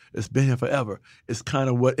show. It's been here forever. It's kind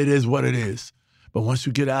of what it is. But once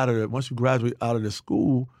you graduate out of the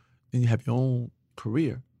school, then you have your own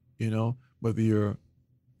career, whether you're,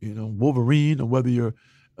 Wolverine or whether you're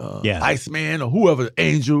Iceman or whoever,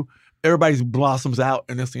 Angel, everybody blossoms out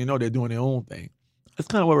and next thing you know, they're doing their own thing. It's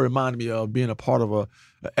kind of what it reminded me of being a part of a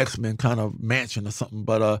X-Men kind of mansion or something,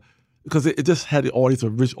 but because it just had all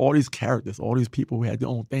these characters, all these people who had their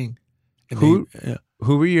own thing. And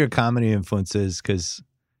who were your comedy influences? Because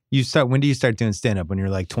when do you start doing stand-up? When you're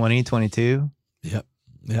like 20, 22? Yep.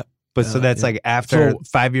 But so that's like after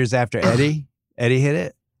 5 years after Eddie hit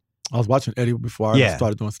it? I was watching Eddie before I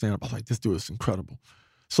started doing stand-up. I was like, this dude is incredible.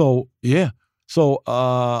 So,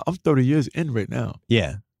 I'm 30 years in right now.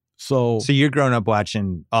 Yeah. So you're growing up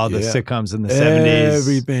watching all the sitcoms in the 70s.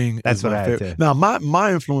 Everything. That's what I had to. Now,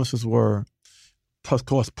 my influences were, of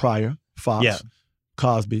course, Pryor, Fox,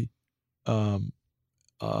 Cosby, who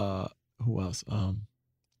else?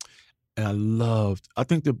 And I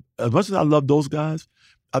think as much as I loved those guys,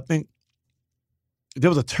 I think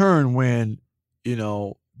there was a turn when,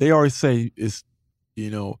 they always say is,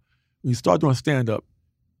 when you start doing stand-up,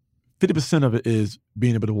 50% of it is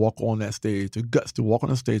being able to walk on that stage, the guts to walk on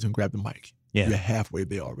the stage and grab the mic. Yeah. You're halfway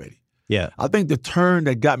there already. Yeah. I think the turn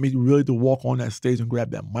that got me really to walk on that stage and grab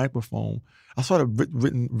that microphone, I started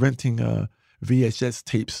renting VHS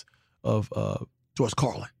tapes of George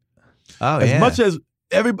Carlin. Oh, as much as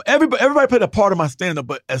everybody played a part of my stand-up,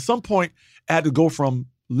 but at some point I had to go from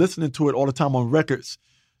listening to it all the time on records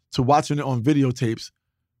to watching it on videotapes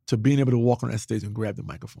to being able to walk on that stage and grab the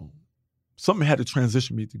microphone. Something had to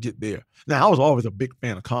transition me to get there. Now, I was always a big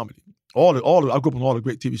fan of comedy. I grew up on all the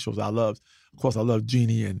great TV shows I loved. Of course, I loved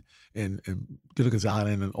Jeannie and Gilligan's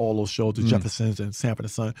Island and all those shows, The Jeffersons and Sanford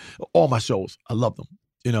and Son. All my shows, I loved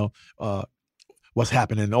them. What's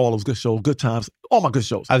Happening, all those good shows, Good Times, all my good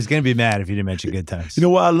shows. I was going to be mad if you didn't mention Good Times. You know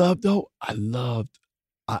what I loved, though? I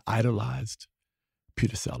idolized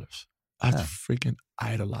Peter Sellers. I freaking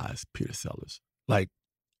idolized Peter Sellers. Like,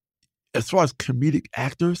 as far as comedic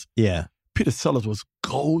actors, Peter Sellers was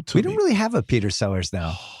gold to me. We don't really have a Peter Sellers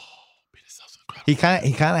now. Oh, Peter Sellers is incredible.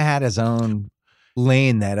 He kind of had his own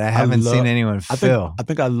lane that I haven't seen anyone fill. I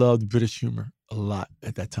think I loved British humor a lot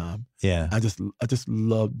at that time. Yeah. I just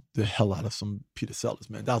loved the hell out of some Peter Sellers,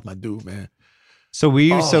 man. That was my dude, man. So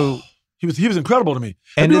He was incredible to me.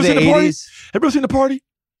 End of the 80s? Have you ever seen The Party?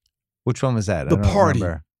 Which one was that? The Party.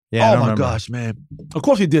 Remember. Yeah, oh my gosh, man. Of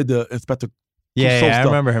course he did the Inspector. Yeah, I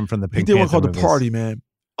remember him from the Pink He did one Panther called movies. The Party, man.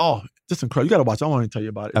 Oh, just incredible. You got to watch it. I want to tell you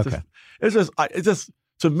about it. It's just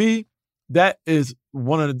to me, that is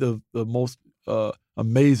one of the most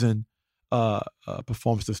amazing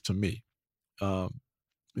performances to me.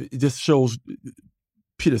 It just shows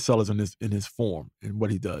Peter Sellers in his form and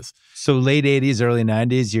what he does. So late 80s, early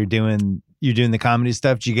 90s, you're doing the comedy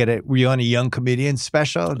stuff. Did you get it? Were you on a Young Comedian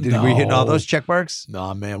special? Were you hitting all those check marks?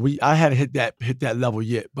 Nah, man. I hadn't hit that level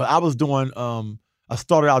yet. But I was doing I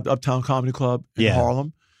started out at the Uptown Comedy Club in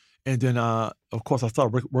Harlem. And then, of course, I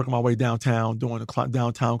started working my way downtown, doing the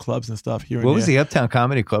downtown clubs and stuff here and there. What was the Uptown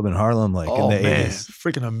Comedy Club in Harlem like in the 80s?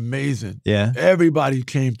 Freaking amazing. Yeah. Everybody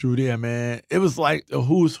came through there, man. It was like the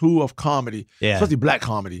who's who of comedy, especially black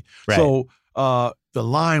comedy. Right. So the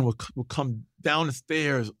line would come down the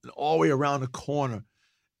stairs and all the way around the corner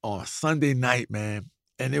on a Sunday night, man.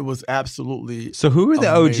 And it was absolutely So who were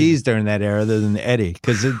the amazing. OGs during that era other than Eddie?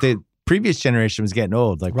 Because the previous generation was getting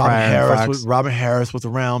old, like Robin Harris was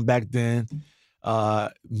around back then.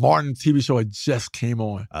 Martin TV show had just came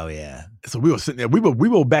on. Oh yeah. So we were sitting there. We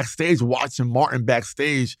were backstage watching Martin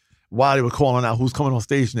backstage while they were calling out who's coming on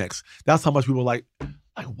stage next. That's how much we were like,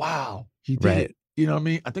 wow, he did it. You know what I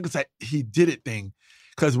mean? I think it's that he did it thing.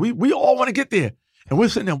 Because we all want to get there. And we're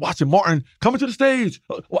sitting there watching Martin coming to the stage.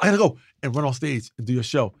 Well, I gotta go and run on stage and do your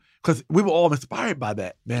show. Because we were all inspired by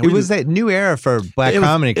that, man. It was that new era for black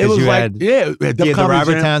comedy because you had the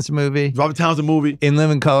Robert Townsend movie. Robert Townsend movie. In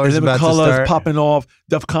Living Colors about to start. Popping off.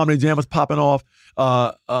 Def Comedy Jam was popping off.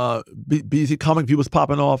 BZ Comic View was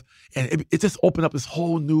popping off. And it just opened up this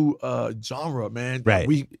whole new genre, man. Right.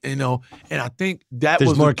 And I think that There's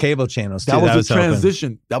was more cable channels too. That was the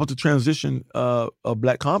transition. That was the transition of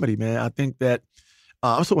black comedy, man. I think that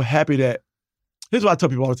I'm so happy that here's what I tell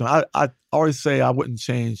people all the time. I always say I wouldn't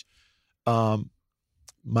change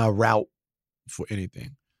my route for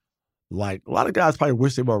anything. Like a lot of guys probably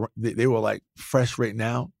wish they were like fresh right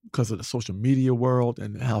now because of the social media world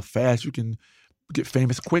and how fast you can get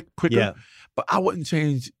famous quicker. Yeah. But I wouldn't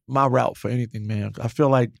change my route for anything, man. I feel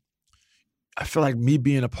like me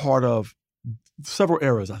being a part of several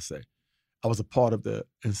eras, I say. I was a part of the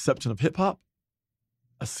inception of hip hop.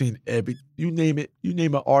 I've seen you name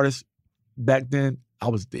an artist back then, I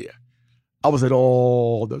was there. I was at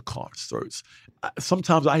all the concerts.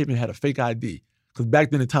 Sometimes I even had a fake ID. Because back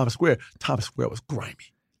then in Times Square was grimy.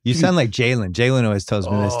 You sound like Jalen. Jalen always tells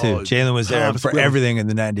me this too. Jalen was there for everything in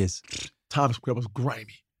the 90s. Times Square was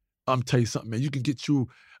grimy. I'm telling you something, man. You can get you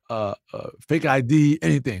fake ID,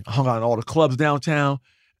 anything. I hung out in all the clubs downtown.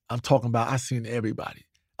 I'm talking about I seen everybody.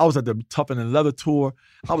 I was at the Toughen and Leather tour.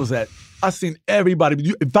 I seen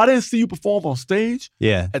everybody. If I didn't see you perform on stage,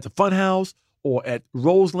 at the Funhouse or at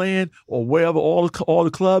Roseland or wherever, all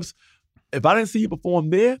the clubs, if I didn't see you perform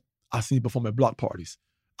there, I seen you perform at block parties.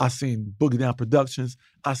 I seen Boogie Down Productions.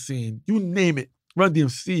 I seen, you name it, Run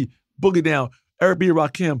DMC, Boogie Down, Eric B.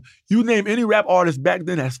 Rakim. You name any rap artist back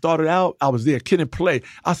then that started out, I was there, Kid and Play.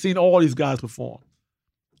 I seen all these guys perform.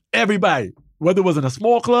 Everybody, whether it was in a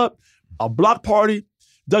small club, a block party,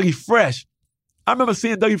 Dougie Fresh. I remember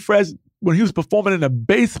seeing Dougie Fresh when he was performing in the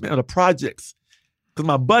basement of the projects. Because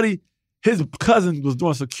my buddy, his cousin was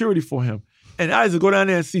doing security for him. And I used to go down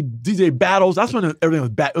there and see DJ battles. That's when everything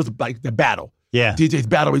was it was like the battle. Yeah. DJs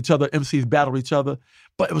battle each other, MCs battle each other.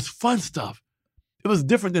 But it was fun stuff. It was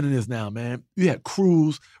different than it is now, man. You had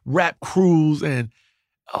crews, rap crews, and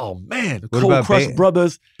oh man, the Cold Crush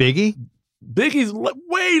Brothers. Biggie's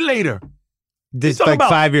way later. This like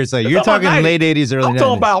 5 years later. You're talking late 80s, early 90s. I'm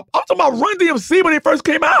talking about Run DMC when they first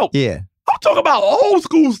came out. Yeah. I'm talking about old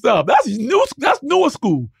school stuff. That's newer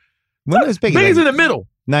school. When was Biggie? Biggie's in the middle.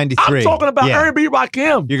 93. I'm talking about R&B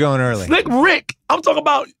Rakim. You're going early. Slick Rick. I'm talking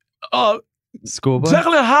about Schoolboy.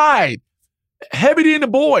 Jekyll and Hyde. Heavy D and the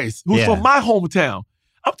Boys, who's from my hometown.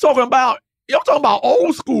 I'm talking about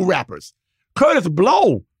old school rappers. Curtis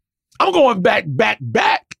Blow. I'm going back.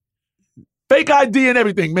 Fake ID and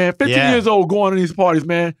everything, man. 15 years old going to these parties,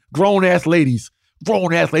 man. Grown ass ladies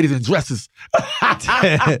in dresses. I'm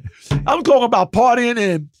talking about partying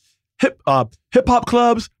in hip hop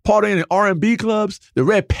clubs, partying in R&B clubs, the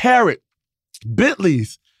Red Parrot,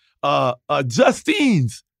 Bentleys,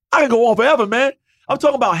 Justine's. I can go on forever, man. I'm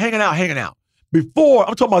talking about hanging out. Before,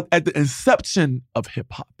 I'm talking about at the inception of hip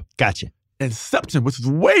hop. Gotcha. Inception, which is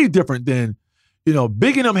way different than,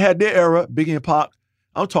 Biggie and them had their era, Biggie and Pac.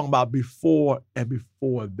 I'm talking about before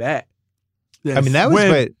that. I mean, that was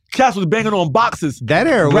when cats was banging on boxes. That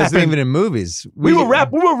era wasn't even in movies. We would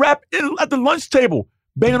rap at the lunch table,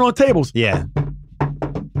 banging on tables. Yeah.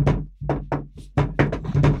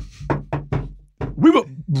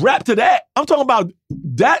 rap to that. I'm talking about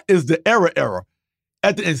that is the era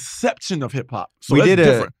at the inception of hip hop. So we that's did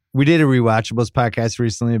different. We did a Rewatchables podcast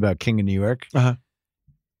recently about King of New York. Uh-huh.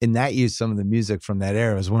 And that used some of the music from that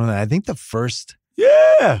era. It was one of the, I think the first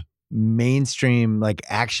mainstream like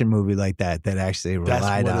action movie like that actually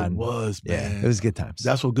relied on. It was, man. Yeah, it was good times.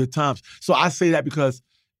 That's what good times. So I say that because,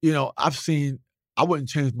 I wouldn't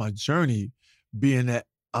change my journey being that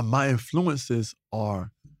my influences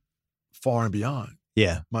are far and beyond.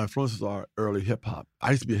 Yeah. My influences are early hip hop.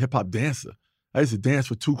 I used to be a hip hop dancer. I used to dance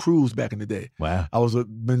for Two Crews back in the day. Wow.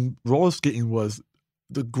 When roller skating was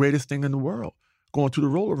the greatest thing in the world. Going to the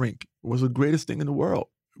roller rink was the greatest thing in the world.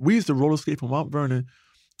 We used to roller skate from Mount Vernon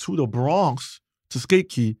to the Bronx to Skate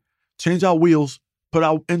Key, change our wheels, put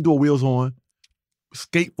our indoor wheels on,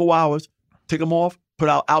 skate 4 hours, take them off, put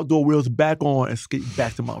our outdoor wheels back on, and skate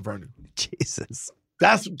back to Mount Vernon. Jesus.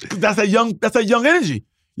 That's that young energy.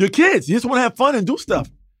 You're kids. You just want to have fun and do stuff.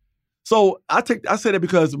 So I say that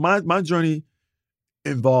because my journey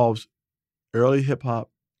involves early hip hop,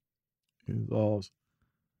 involves,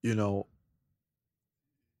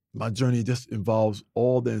 my journey just involves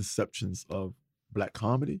all the inceptions of Black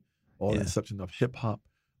comedy, all the inceptions of hip hop,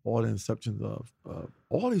 all the inceptions of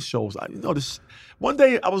all these shows. This one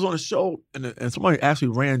day I was on a show and somebody actually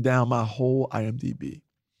ran down my whole IMDb.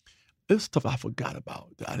 This stuff I forgot about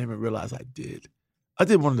that I didn't even realize I did. I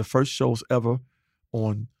did one of the first shows ever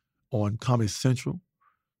on Comedy Central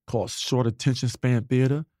called Short Attention Span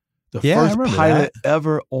Theater. The first pilot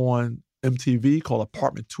ever on MTV called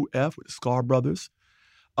Apartment 2F with the Scar Brothers.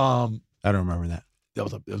 I don't remember that. It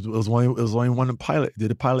was only one pilot.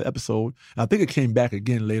 Did a pilot episode. And I think it came back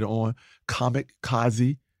again later on. Comic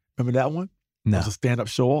Kazi, remember that one? No. It was a stand-up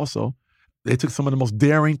show also. They took some of the most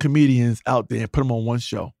daring comedians out there and put them on one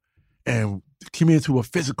show. And comedians who were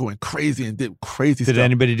physical and crazy and did crazy stuff. Did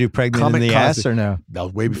anybody do Pregnant in the Ass or no? That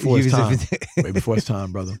was way before its time. Way before its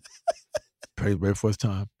time, brother. Way before its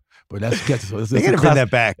time. But that's sketch. So they gotta bring that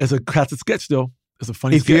back. It's a classic sketch though. It's a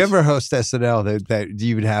funny sketch. If you ever host SNL, that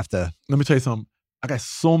you would have to. Let me tell you something. I got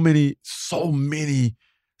so many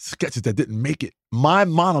sketches that didn't make it. My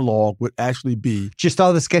monologue would actually be just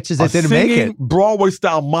all the sketches that didn't make it. Broadway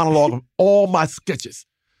style monologue of all my sketches.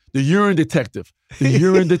 The Urine Detective.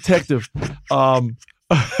 All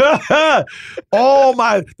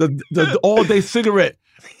the All Day Cigarette.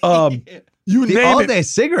 You the name All it. Day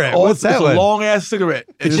Cigarette. What's that one? It's a long ass cigarette.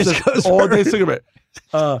 It just goes All Day Cigarette.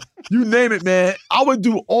 You name it, man. I would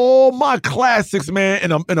do all my classics,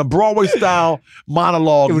 man, in a Broadway style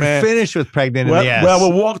monologue, it would man. Finish with Pregnant in the Ass. Where I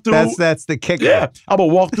would walk through. That's the kicker. Yeah, I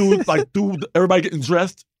would walk through through everybody getting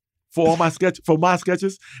dressed for my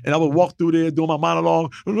sketches, and I would walk through there doing my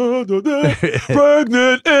monologue. Pregnant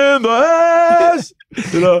in the ass.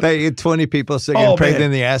 That you 20 people singing Pregnant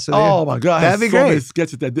in the Ass with you. Oh my God, that'd be so great. many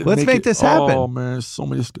sketches that didn't Let's make this happen. Oh man, so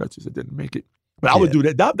many sketches that didn't make it. But I would do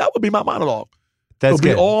that. That would be my monologue. That's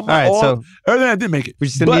good. All right, so everything that didn't make it. We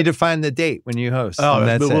just need to find the date when you host. Oh,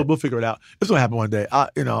 that's we'll figure it out. It's gonna happen one day.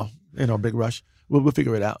 Big rush. We'll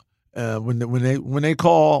figure it out. When they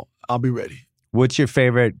call, I'll be ready. What's your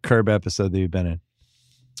favorite Curb episode that you've been in?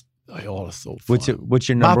 They all are so fun. What's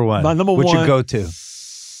your number one? My number what's one. What's your go-to?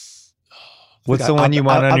 What's the one you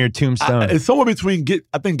want on your tombstone? It's somewhere between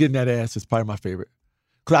I think Getting That Ass is probably my favorite.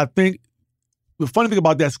 Because I think the funny thing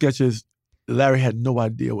about that sketch is Larry had no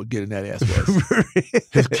idea what Getting That Ass was.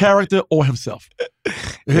 His character or himself.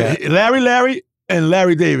 Yeah. Larry and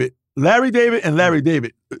Larry David. Larry David and Larry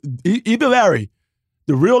David. Either Larry,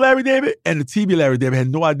 the real Larry David, and the TV Larry David had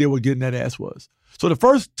no idea what Getting That Ass was. So the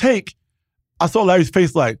first take, I saw Larry's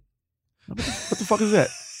face like, what the fuck is that?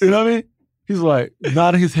 You know what I mean? He's like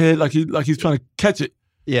nodding his head like he's trying to catch it.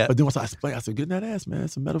 Yeah. But then once I explained, I said, Getting That Ass, man,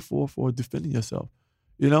 it's a metaphor for defending yourself.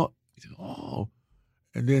 You know? He said, oh.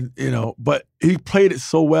 And then, but he played it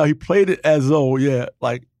so well. He played it as though,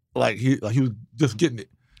 like he was just getting it.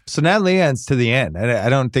 So now Leon's to the end. I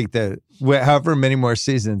don't think that however many more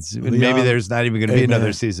seasons, maybe there's not even going to be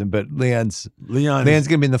another season, but Leon's going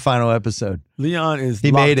to be in the final episode. Leon is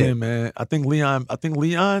he locked made it, in, man. I think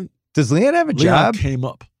Leon. Does Leon have a job? Came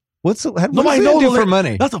up. What does Leon do for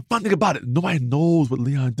money? That's the fun thing about it. Nobody knows what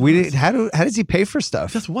Leon does. How does he pay for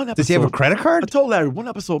stuff? Just one episode. Does he have a credit card? I told Larry, one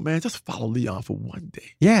episode, man, just follow Leon for one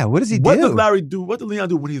day. Yeah, what does he do? What does Larry do? What does Leon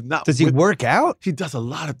do when he's not? Does he work out? He does a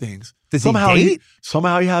lot of things. Does he date?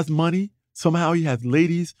 Somehow he has money. Somehow he has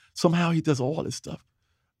ladies. Somehow he does all this stuff.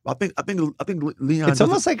 I think Leon. It's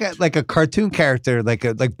almost like a cartoon character,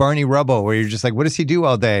 like Barney Rubble, where you're just like, what does he do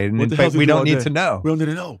all day? And we don't need to know. We don't need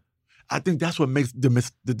to know. I think that's what makes the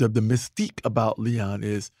mystique about Leon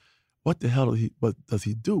is, what the hell does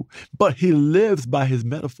he do? But he lives by his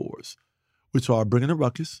metaphors. which are Bringing the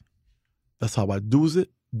Ruckus. That's How I Do's It,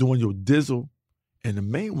 Doing Your Dizzle. And the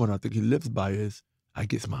main one I think he lives by is I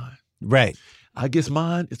Gets Mine. Right. I Gets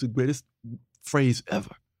Mine is the greatest phrase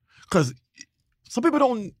ever. Because some people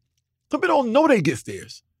don't know they get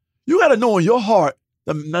theirs. You got to know in your heart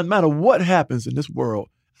that no matter what happens in this world,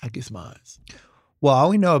 I Gets Mine. Well, all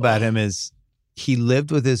we know about him is he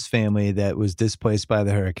lived with his family that was displaced by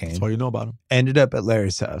the hurricane. That's all you know about him. Ended up at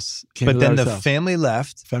Larry's house. Came But to then Larry's the house. family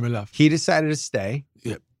left. Family left. He decided to stay.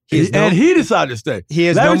 Yeah. He decided to stay. He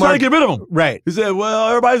has Larry no more. tried to get rid of him. Right. He said, well,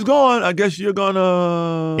 everybody's gone. I guess you're going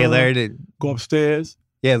to Yeah, Larry did. go upstairs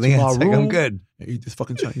Yeah, my Leon's like, I'm room. good. and eat this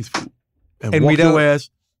fucking Chinese food. And And walk we don't- your ass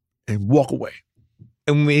and walk away.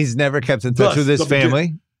 And he's never kept in touch Thus, with his don't forget.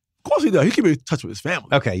 family. Of course he does. He keep in touch with his family.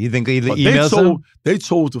 Okay, you think he But emails him? they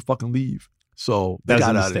chose to fucking leave. So they That was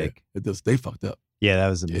got a out of there. mistake. They fucked up. Yeah, that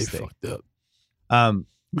was a They mistake. fucked up.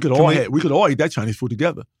 We Can could all eat that Chinese food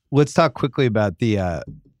together. Let's talk quickly about the.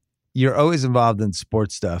 You're always involved in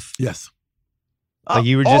sports stuff. Yes. Like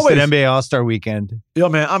you were just always. at NBA All-Star Weekend. Yeah,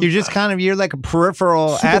 man. You're like a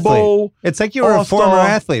peripheral Super athlete. Bowl. It's like you were a All-Star. former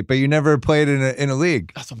athlete, but you never played in a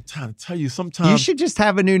league. That's what I'm trying to tell you. Sometimes You should just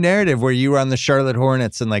have a new narrative where you were on the Charlotte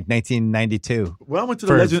Hornets in like 1992. Well, I went to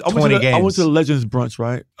for the Legends. 20 I went games. to the Legends brunch,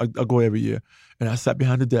 right? I go every year, and I sat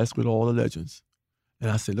behind the desk with all the legends, and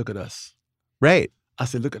I said, "Look at us." Right. I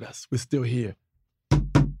said, "Look at us. We're still here."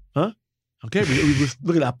 Huh? Okay. We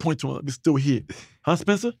look at that point to him. We're still here. Huh,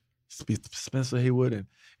 Spencer? Spencer Haywood and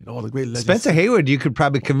all the great legends. Spencer Haywood, you could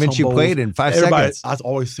probably convince you Tumbos. played in 5 Everybody, seconds. I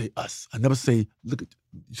always say us. I never say, "Look at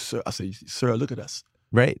you, sir." I say, "Sir, look at us.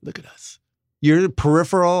 Right. Look at us." You're a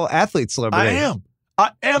peripheral athlete celebrity. I am.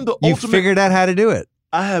 I am the You ultimate. figured out how to do it.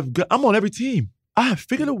 I'm on every team. I have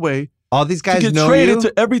figured a way All these to guys get know traded you.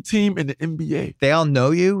 to every team in the NBA. They all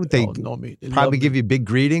know you. They all know me. They probably love give me. you big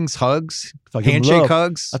greetings, hugs, 'Cause I give 'em handshake love.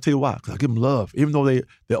 hugs. I'll tell you why. Because I give them love. Even though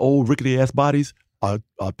their old rickety ass bodies are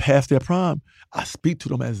past their prime, I speak to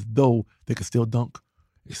them as though they can still dunk.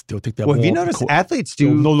 They still take that Well, ball. have you noticed athletes do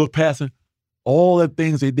do no look passing? All the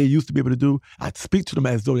things they used to be able to do, I speak to them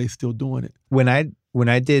as though they're still doing it. when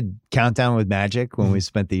I did Countdown with Magic when Mm-hmm. we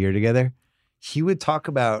spent the year together, he would talk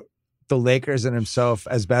about the Lakers and himself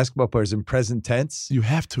as basketball players in present tense. You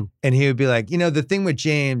have to. And he would be like, the thing with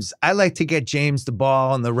James, I like to get James the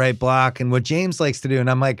ball on the right block and what James likes to do. And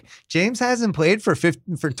I'm like, James hasn't played for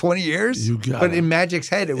 20 years. You got But it. in Magic's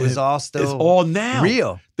head, it was all still It's all now.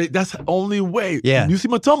 real. That's the only way. Yeah. You see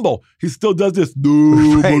Mutombo, he still does this.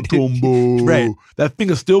 No, Right. Mutombo. Right. That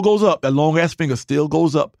finger still goes up. That long ass finger still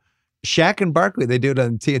goes up. Shaq and Barkley, they do it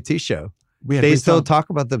on the TNT show. We had a They great still time. talk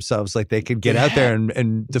about themselves like they could get out there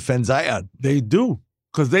and defend Zion. They do.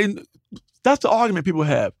 Because that's the argument people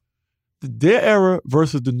have. Their era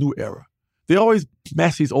versus the new era. They always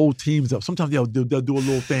match these old teams up. Sometimes they'll do a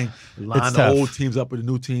little thing, line It's the tough. old teams up with the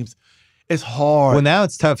new teams. It's hard. Well, now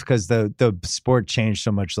it's tough because the sport changed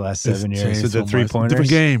so much the last It's 7 years changed with the so much. 3-pointers.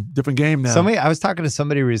 Different game now. I was talking to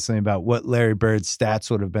somebody recently about what Larry Bird's stats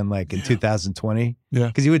would have been like in 2020. Yeah.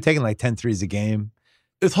 Because he would have taken like 10 threes a game,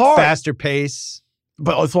 It's hard. faster pace.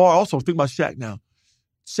 But it's hard also. Think about Shaq now.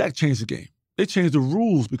 Shaq changed the game. They changed the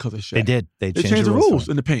rules because of Shaq. They did. They They changed, changed the for rules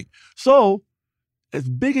him. in the paint. So, as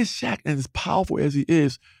big as Shaq and as powerful as he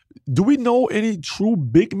is, do we know any true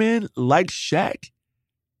big men like Shaq?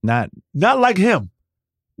 Not Like him.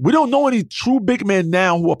 We don't know any true big men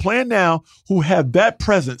now who are playing now who have that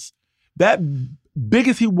presence, that big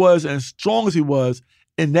as he was and strong as he was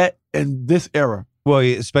in this era. well,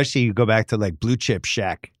 especially you go back to like blue chip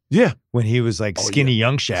Shaq Yeah. when he was like Oh, skinny yeah.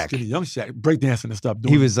 young Shaq. Skinny young Shaq, breakdancing and stuff.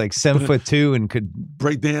 He was like 7'2" and could.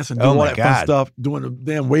 breakdancing, doing Oh, all my that fun God. stuff, doing the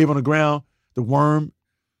damn wave on the ground, the worm.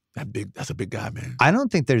 That's a big guy, man. I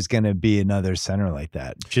don't think there's going to be another center like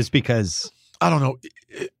that just because. I don't know.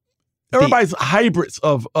 Everybody's hybrids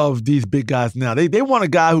of these big guys now. They want a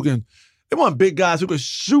guy who can. They want big guys who can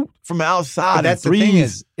shoot from the outside. But that's the and thing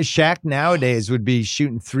threes. is, Shaq nowadays would be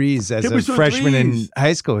shooting threes as He'd be a shooting freshman threes. in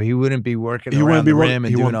high school. He wouldn't be working He around wouldn't the be work- rim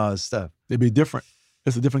and he doing wouldn't- all this stuff. They'd be different.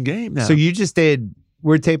 It's a different game now. So you just did.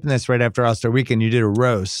 We're taping this right after All-Star Weekend. You did a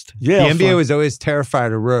roast. Yeah, the it was NBA fun. was always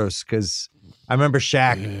terrified of roasts because I remember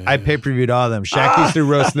Shaq. I pay-per-viewed all of them. Shaq used to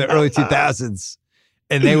roast in the early 2000s,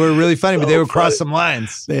 and they were really funny, but they would cross some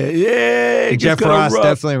lines. Yeah, Like it Jeff gets kinda Ross rough.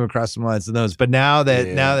 definitely would cross some lines in those. But now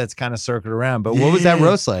that's kind of circled around. But what was that Yeah.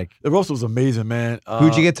 roast like? The roast was amazing, man.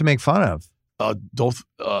 Who'd you get to make fun of? I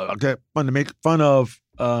got fun to make fun of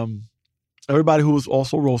everybody who was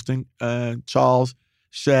also roasting. Charles,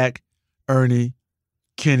 Shaq, Ernie,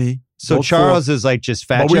 Kenny. So those Charles is like just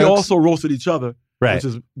fat but we jokes? also roasted each other, Right. which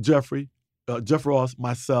is Jeffrey, Jeff Ross,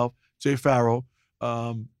 myself, Jay Farrow,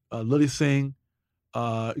 Lily Singh,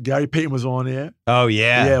 Gary Payton was on there. Oh,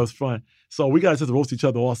 yeah. Yeah, it was fun. So we got to just roast each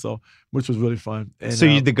other also, which was really fun. And, so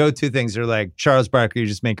the go-to things are like Charles Barkley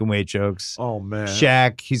just making weight jokes. Oh, man.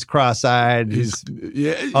 Shaq, he's cross-eyed.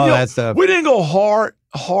 All that stuff. We didn't go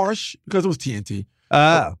harsh, because it was TNT.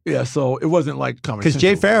 Yeah, so it wasn't like comedy. Because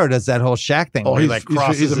Jay Farrow does that whole Shaq thing. Oh, where he like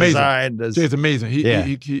crosses he's amazing. his eye and does, Jay's amazing.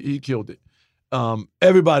 He killed it.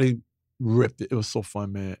 Everybody ripped it. It was so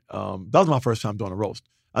fun, man. That was my first time doing a roast.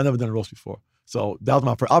 I've never done a roast before. So that was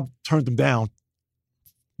my first. I've turned them down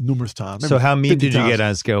numerous times. So how mean did you get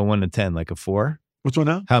on a scale of 1 to 10? Like a 4? Which one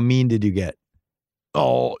now? How mean did you get?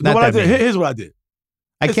 Oh, Not what I that did. mean. Here's what I did.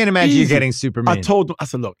 I can't imagine you getting super mean. I told them, I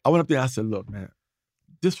said, look, I went up there, I said, look, man,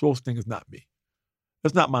 this roast thing is not me.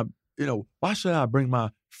 It's not my, why should I bring my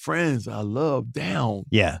friends I love down?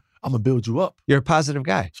 Yeah. I'm going to build you up. You're a positive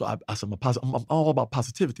guy. So I said, I'm all about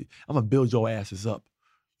positivity. I'm going to build your asses up.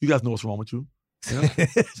 You guys know what's wrong with you.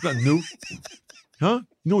 It's nothing new. Huh?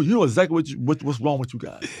 You know exactly what's wrong with you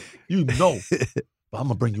guys. You know. But I'm going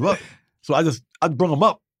to bring you up. So I bring them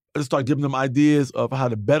up. I just started giving them ideas of how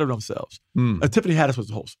to better themselves. Tiffany Haddish was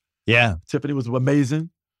the host. Yeah. Tiffany was amazing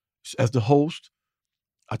as the host.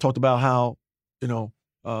 I talked about how,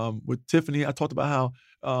 with Tiffany, I talked about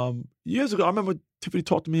how years ago, I remember Tiffany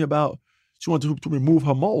talked to me about she wanted to remove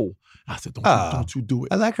her mole. I said, don't you do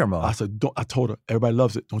it. I like her mole. I said, I told her, everybody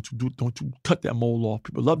loves it. Don't you cut that mole off.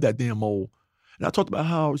 People love that damn mole. And I talked about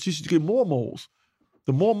how she should get more moles.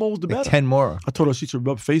 The more moles, the better. Like 10 more. I told her she should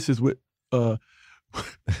rub faces with I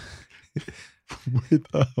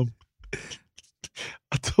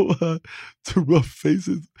told her to rub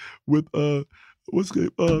faces with what's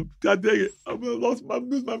the God dang it, I lose my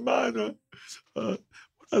mind. I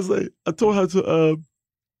told her to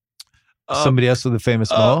somebody else with a famous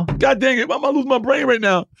mole. God dang it, I'm gonna lose my brain right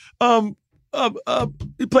now.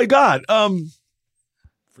 He played God.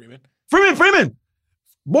 Freeman.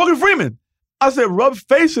 Morgan Freeman. I said rub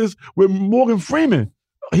faces with Morgan Freeman.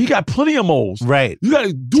 He got plenty of moles. Right. You got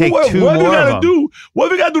to do whatever you got to do.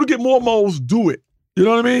 Whatever you got to do to get more moles, do it. You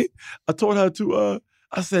know what I mean? I told her to,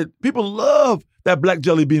 I said, people love that black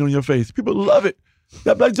jelly bean on your face. People love it.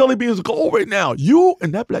 That black jelly bean is gold right now. You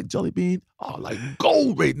and that black jelly bean are like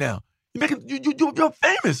gold right now. You're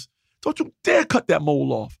famous. Don't you dare cut that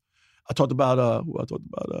mole off. I talked about,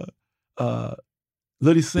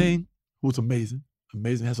 Lily Singh, who was amazing.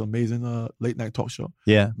 Amazing, has an amazing late night talk show.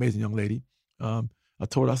 Yeah. Amazing young lady. I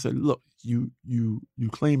told her, I said, look, you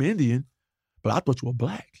claim Indian, but I thought you were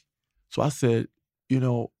black. So I said,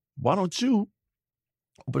 why don't you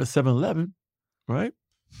open a 7-Eleven, right?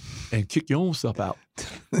 And kick your own self out.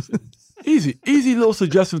 Easy little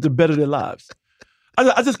suggestions to better their lives.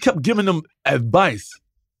 I just kept giving them advice.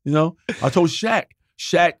 I told Shaq,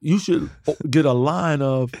 you should get a line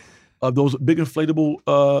of those big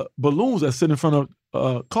inflatable balloons that sit in front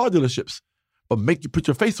of car dealerships, but make you put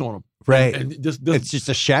your face on them. Right. And it's just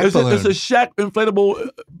a Shaq balloon. It's a Shaq inflatable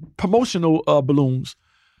promotional balloons.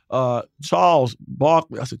 Charles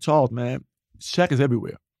Barkley. I said, Charles, man, Shaq is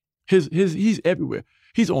everywhere. He's everywhere.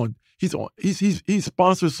 He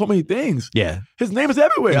sponsors so many things. Yeah. His name is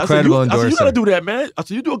everywhere. Incredible I said, you gotta do that, man. I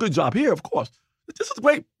said, you do a good job here, of course. This is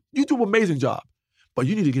great. You do an amazing job. But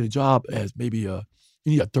you need to get a job as maybe you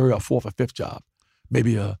need a third or fourth or fifth job.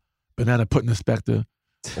 Maybe a banana pudding inspector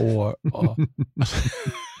or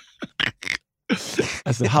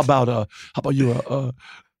I said, how about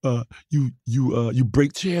you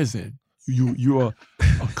break chairs in. You're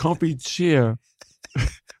a comfy chair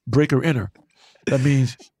breaker inner. That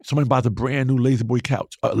means somebody buys a brand new Lazy Boy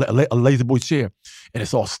couch, a Lazy Boy chair, and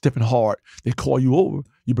it's all stiff and hard. They call you over.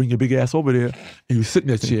 You bring your big ass over there, and you sit in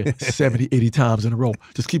that chair 70, 80 times in a row.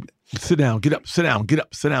 Just sit down, get up, sit down, get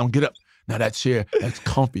up, sit down, get up. Now that chair, that's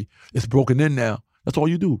comfy. It's broken in now. That's all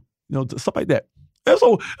you do. Stuff like that. That's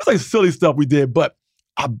like silly stuff we did, but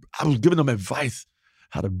I was giving them advice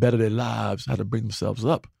how to better their lives, how to bring themselves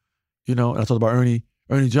up. And I talked about Ernie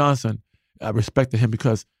Johnson. I respected him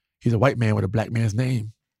because he's a white man with a black man's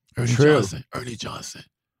name. Ernie Johnson.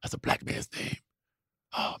 That's a black man's name.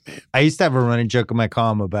 Oh, man. I used to have a running joke in my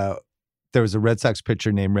column about there was a Red Sox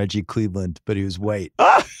pitcher named Reggie Cleveland, but he was white.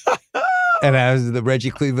 And I was the Reggie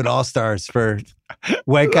Cleveland All-Stars for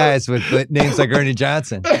white guys with names like Ernie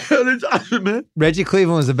Johnson. Ernie Johnson, man. Reggie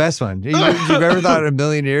Cleveland was the best one. You've ever thought in a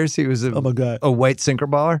million years he was a white sinker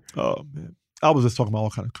baller? Oh, man. I was just talking about all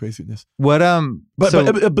kind of craziness. What But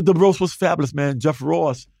the roast was fabulous, man. Jeff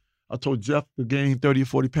Ross. I told Jeff to gain 30 or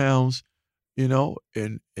 40 pounds,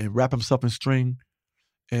 and wrap himself in string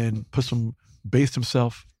and baste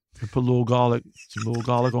himself and put some little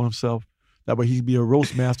garlic on himself. That way he'd be a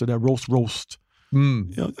roast master, that roast.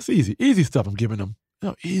 That's easy stuff I'm giving him.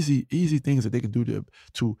 easy things that they can do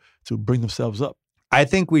to bring themselves up. I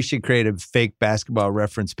think we should create a fake basketball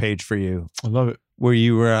reference page for you. I love it. Where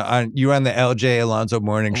you were on the LJ Alonzo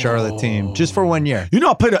Mourning Charlotte team just for 1 year. You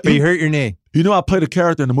know, but you hurt your knee. You know, I played a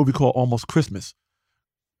character in a movie called Almost Christmas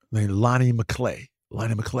named Lonnie McClay.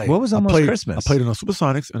 What was Almost Christmas? I played in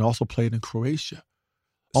Supersonics and also played in Croatia.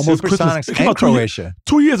 Almost Supersonics Christmas. And Croatia.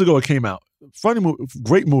 2 years ago it came out. Funny movie,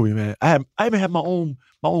 great movie, man. I even had my own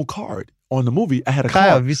card on the movie. I had a Kyle,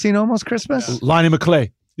 card. have you seen Almost Christmas? Lonnie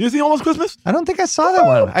McClay. You see Almost Christmas? I don't think I saw that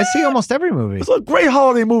one. I see almost every movie. It's a great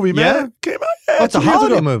holiday movie, man. Yeah? Came out. Yeah, it's a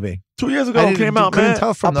holiday movie. 2 years ago it came out, man.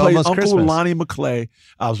 Tell from I played Almost Uncle Christmas. Lonnie McClay.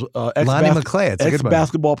 I was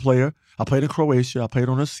ex-basketball player. I played in Croatia. I played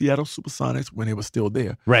on the Seattle Supersonics when they were still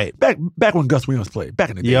there. Right. Back when Gus Williams played. Back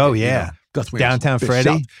in the day. Oh, yeah. Gus Williams. Downtown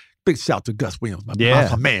Freddie. Big shout to Gus Williams. My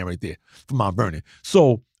man right there from Mount Vernon.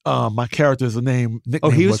 So my character's nickname. Oh,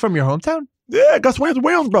 he was from your hometown? Yeah, Gus Williams, the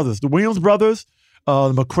Williams brothers. The Williams brothers,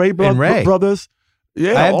 the McCray brothers.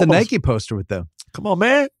 Yeah, I have the Nike poster with them. Come on,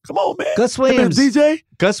 man. Gus Williams. DJ.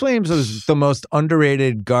 Gus Williams was the most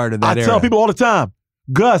underrated guard of that era. I tell people all the time,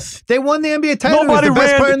 Gus. They won the NBA title. He was the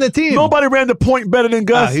best player in the team. Nobody ran the point better than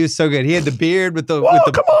Gus. Oh, he was so good. He had the beard with the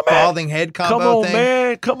balding head combo Come on, thing.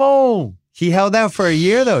 man. Come on. He held out for a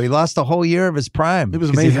year, though. He lost a whole year of his prime. It was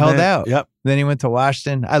amazing. He held man. out. Yep. Then he went to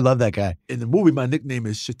Washington. I love that guy. In the movie, my nickname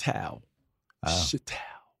is Shatal. Shatal.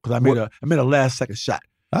 Because I made a last second shot.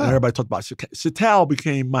 And everybody talked about Shatal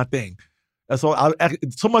became my thing. And so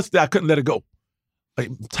so much that I couldn't let it go. Like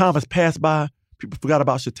time has passed by. People forgot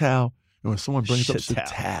about Shatal. And when someone brings up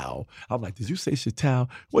Shatal, I'm like, did you say Shatal?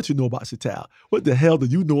 What you know about Shatal? What the hell do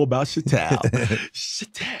you know about Shatal?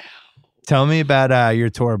 Shatal. Tell me about your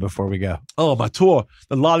tour before we go. Oh, my tour.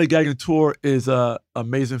 The Lollygagging tour is an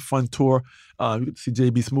amazing, fun tour. You get to see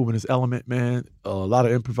JB Smoove in his element, man. A lot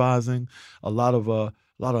of improvising, a lot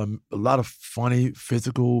of funny,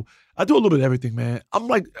 physical. I do a little bit of everything, man. I'm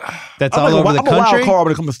like, that's I'm all like over the country. I'm a wild card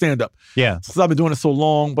when it comes to stand up. Yeah, since I've been doing it so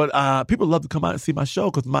long, but people love to come out and see my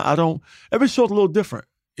show because every show's a little different.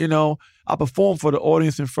 You know, I perform for the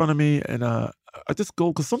audience in front of me, and I just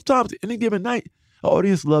go because sometimes any given night, the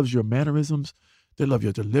audience loves your mannerisms, they love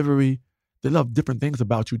your delivery, they love different things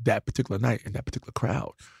about you that particular night in that particular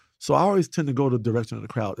crowd. So I always tend to go the direction of the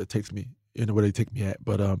crowd that takes me, where they take me at.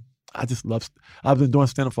 But I've been doing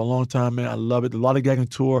stand-up for a long time, man. I love it. The Lollygagging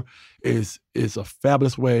tour is a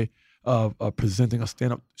fabulous way of presenting a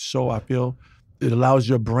stand-up show, I feel. It allows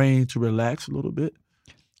your brain to relax a little bit.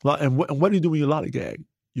 And what do you do when you lollygag?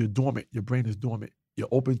 You're dormant. Your brain is dormant. You're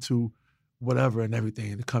open to whatever and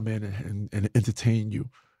everything to come in and entertain you.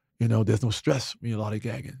 You know, there's no stress when you're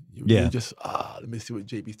lollygagging. You just, let me see what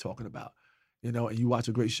JB's talking about. You know, and you watch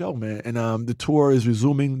a great show, man. And the tour is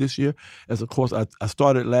resuming this year. As of course, I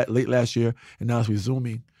started late last year, and now it's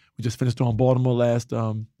resuming. We just finished on Baltimore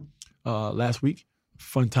last week.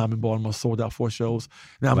 Fun time in Baltimore, sold out 4 shows.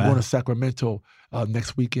 Now I'm going to Sacramento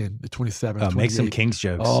next weekend, the 27th. Make some Kings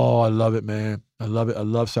jokes. Oh, I love it, man. I love it. I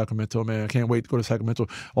love Sacramento, man. I can't wait to go to Sacramento.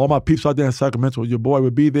 All my peeps out there in Sacramento, your boy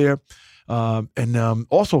will be there. And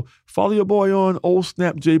also, follow your boy on Old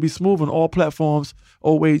Snap JB Smoove on all platforms,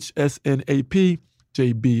 OHSNAP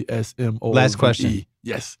JBSMOVE. Last question.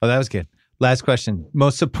 Yes. Oh, that was good. Last question.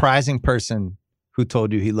 Most surprising person who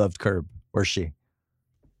told you he loved Curb, or she?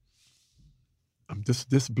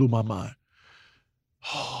 This blew my mind.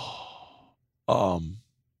 I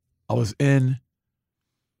was in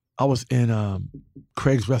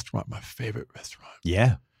Craig's restaurant, my favorite restaurant.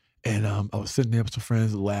 Yeah. And I was sitting there with some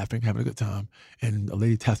friends, laughing, having a good time, and a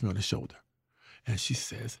lady taps me on the shoulder. And she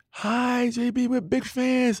says, "Hi, JB, we're big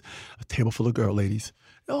fans." A table full of girl ladies.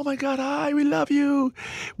 "Oh my God, hi, we love you.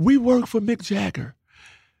 We work for Mick Jagger.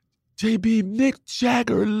 JB, Mick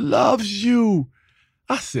Jagger loves you."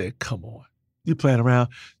 I said, "Come on. You playing around?"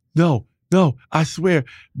 No, I swear.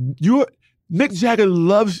 Mick Jagger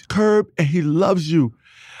loves Curb and he loves you.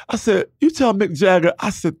 I said, "You tell Mick Jagger," I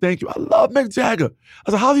said, "Thank you. I love Mick Jagger."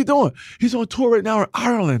 I said, "How's he doing?" "He's on tour right now in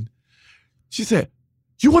Ireland." She said,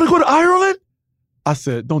 "You want to go to Ireland?" I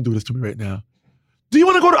said, "Don't do this to me right now." "Do you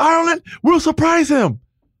want to go to Ireland? We'll surprise him."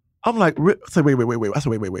 I'm like, I said, wait. I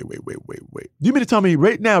said, wait. Do you mean to tell me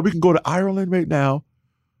right now we can go to Ireland right now,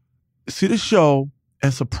 see the show,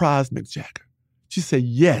 and surprise Mick Jagger? She said,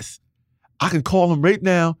 "Yes. I can call them right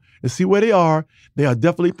now and see where they are. They are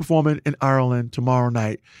definitely performing in Ireland tomorrow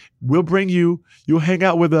night. We'll bring you. You'll hang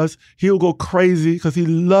out with us. He'll go crazy because he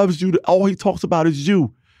loves you. All he talks about is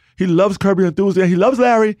you. He loves Curb Your Enthusiasm. He loves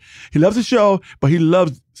Larry. He loves the show, but he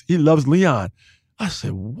loves Leon." I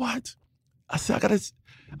said, "What?" I said,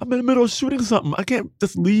 I'm in the middle of shooting something. I can't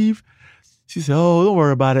just leave. She said, "Oh, don't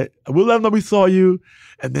worry about it. We'll let them know we saw you."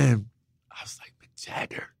 And then I was like, Mick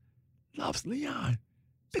Jagger loves Leon.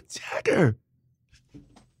 Mick Jagger.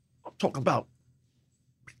 I'm talking about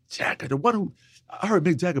Mick Jagger, the one who I heard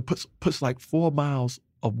Mick Jagger puts like 4 miles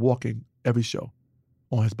of walking every show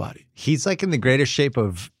on his body. He's like in the greatest shape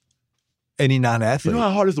of any non-athlete. You know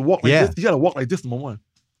how hard it is to walk like this? You got to walk like this, number one.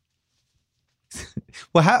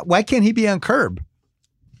 Well, why can't he be on curb?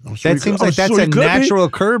 Sure that seems like that's a natural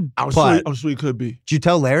curb plot. I'm sure he could be. Did you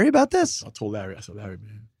tell Larry about this? I told Larry. I said, Larry,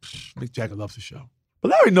 man, Mick Jagger loves the show. But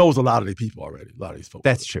Larry knows a lot of these people already, a lot of these folks.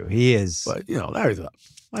 That's true. He is. But, Larry's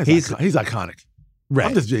iconic. Right.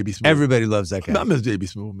 I'm just JB Smoove. Everybody loves that guy. I'm just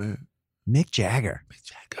JB Smoove, man. Mick Jagger.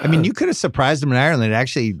 I mean, you could have surprised him in Ireland.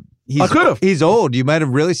 Actually, I could have. He's old. You might have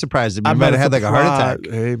really surprised him. You might have had like a heart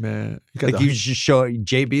attack. Hey, man. You just show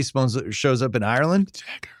JB Smoove shows up in Ireland. Mick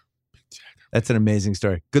Jagger. That's an amazing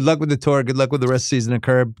story. Good luck with the tour. Good luck with the rest of the season of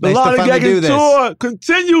Curb. The Nice to finally do this. tour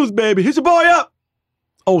continues, baby. Hit your boy up.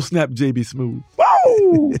 Oh, snap, JB Smoove.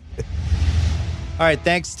 Woo! All right.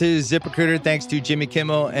 Thanks to ZipRecruiter. Thanks to Jimmy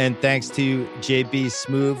Kimmel. And thanks to JB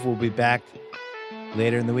Smoove. We'll be back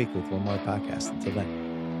later in the week with one more podcast. Until then.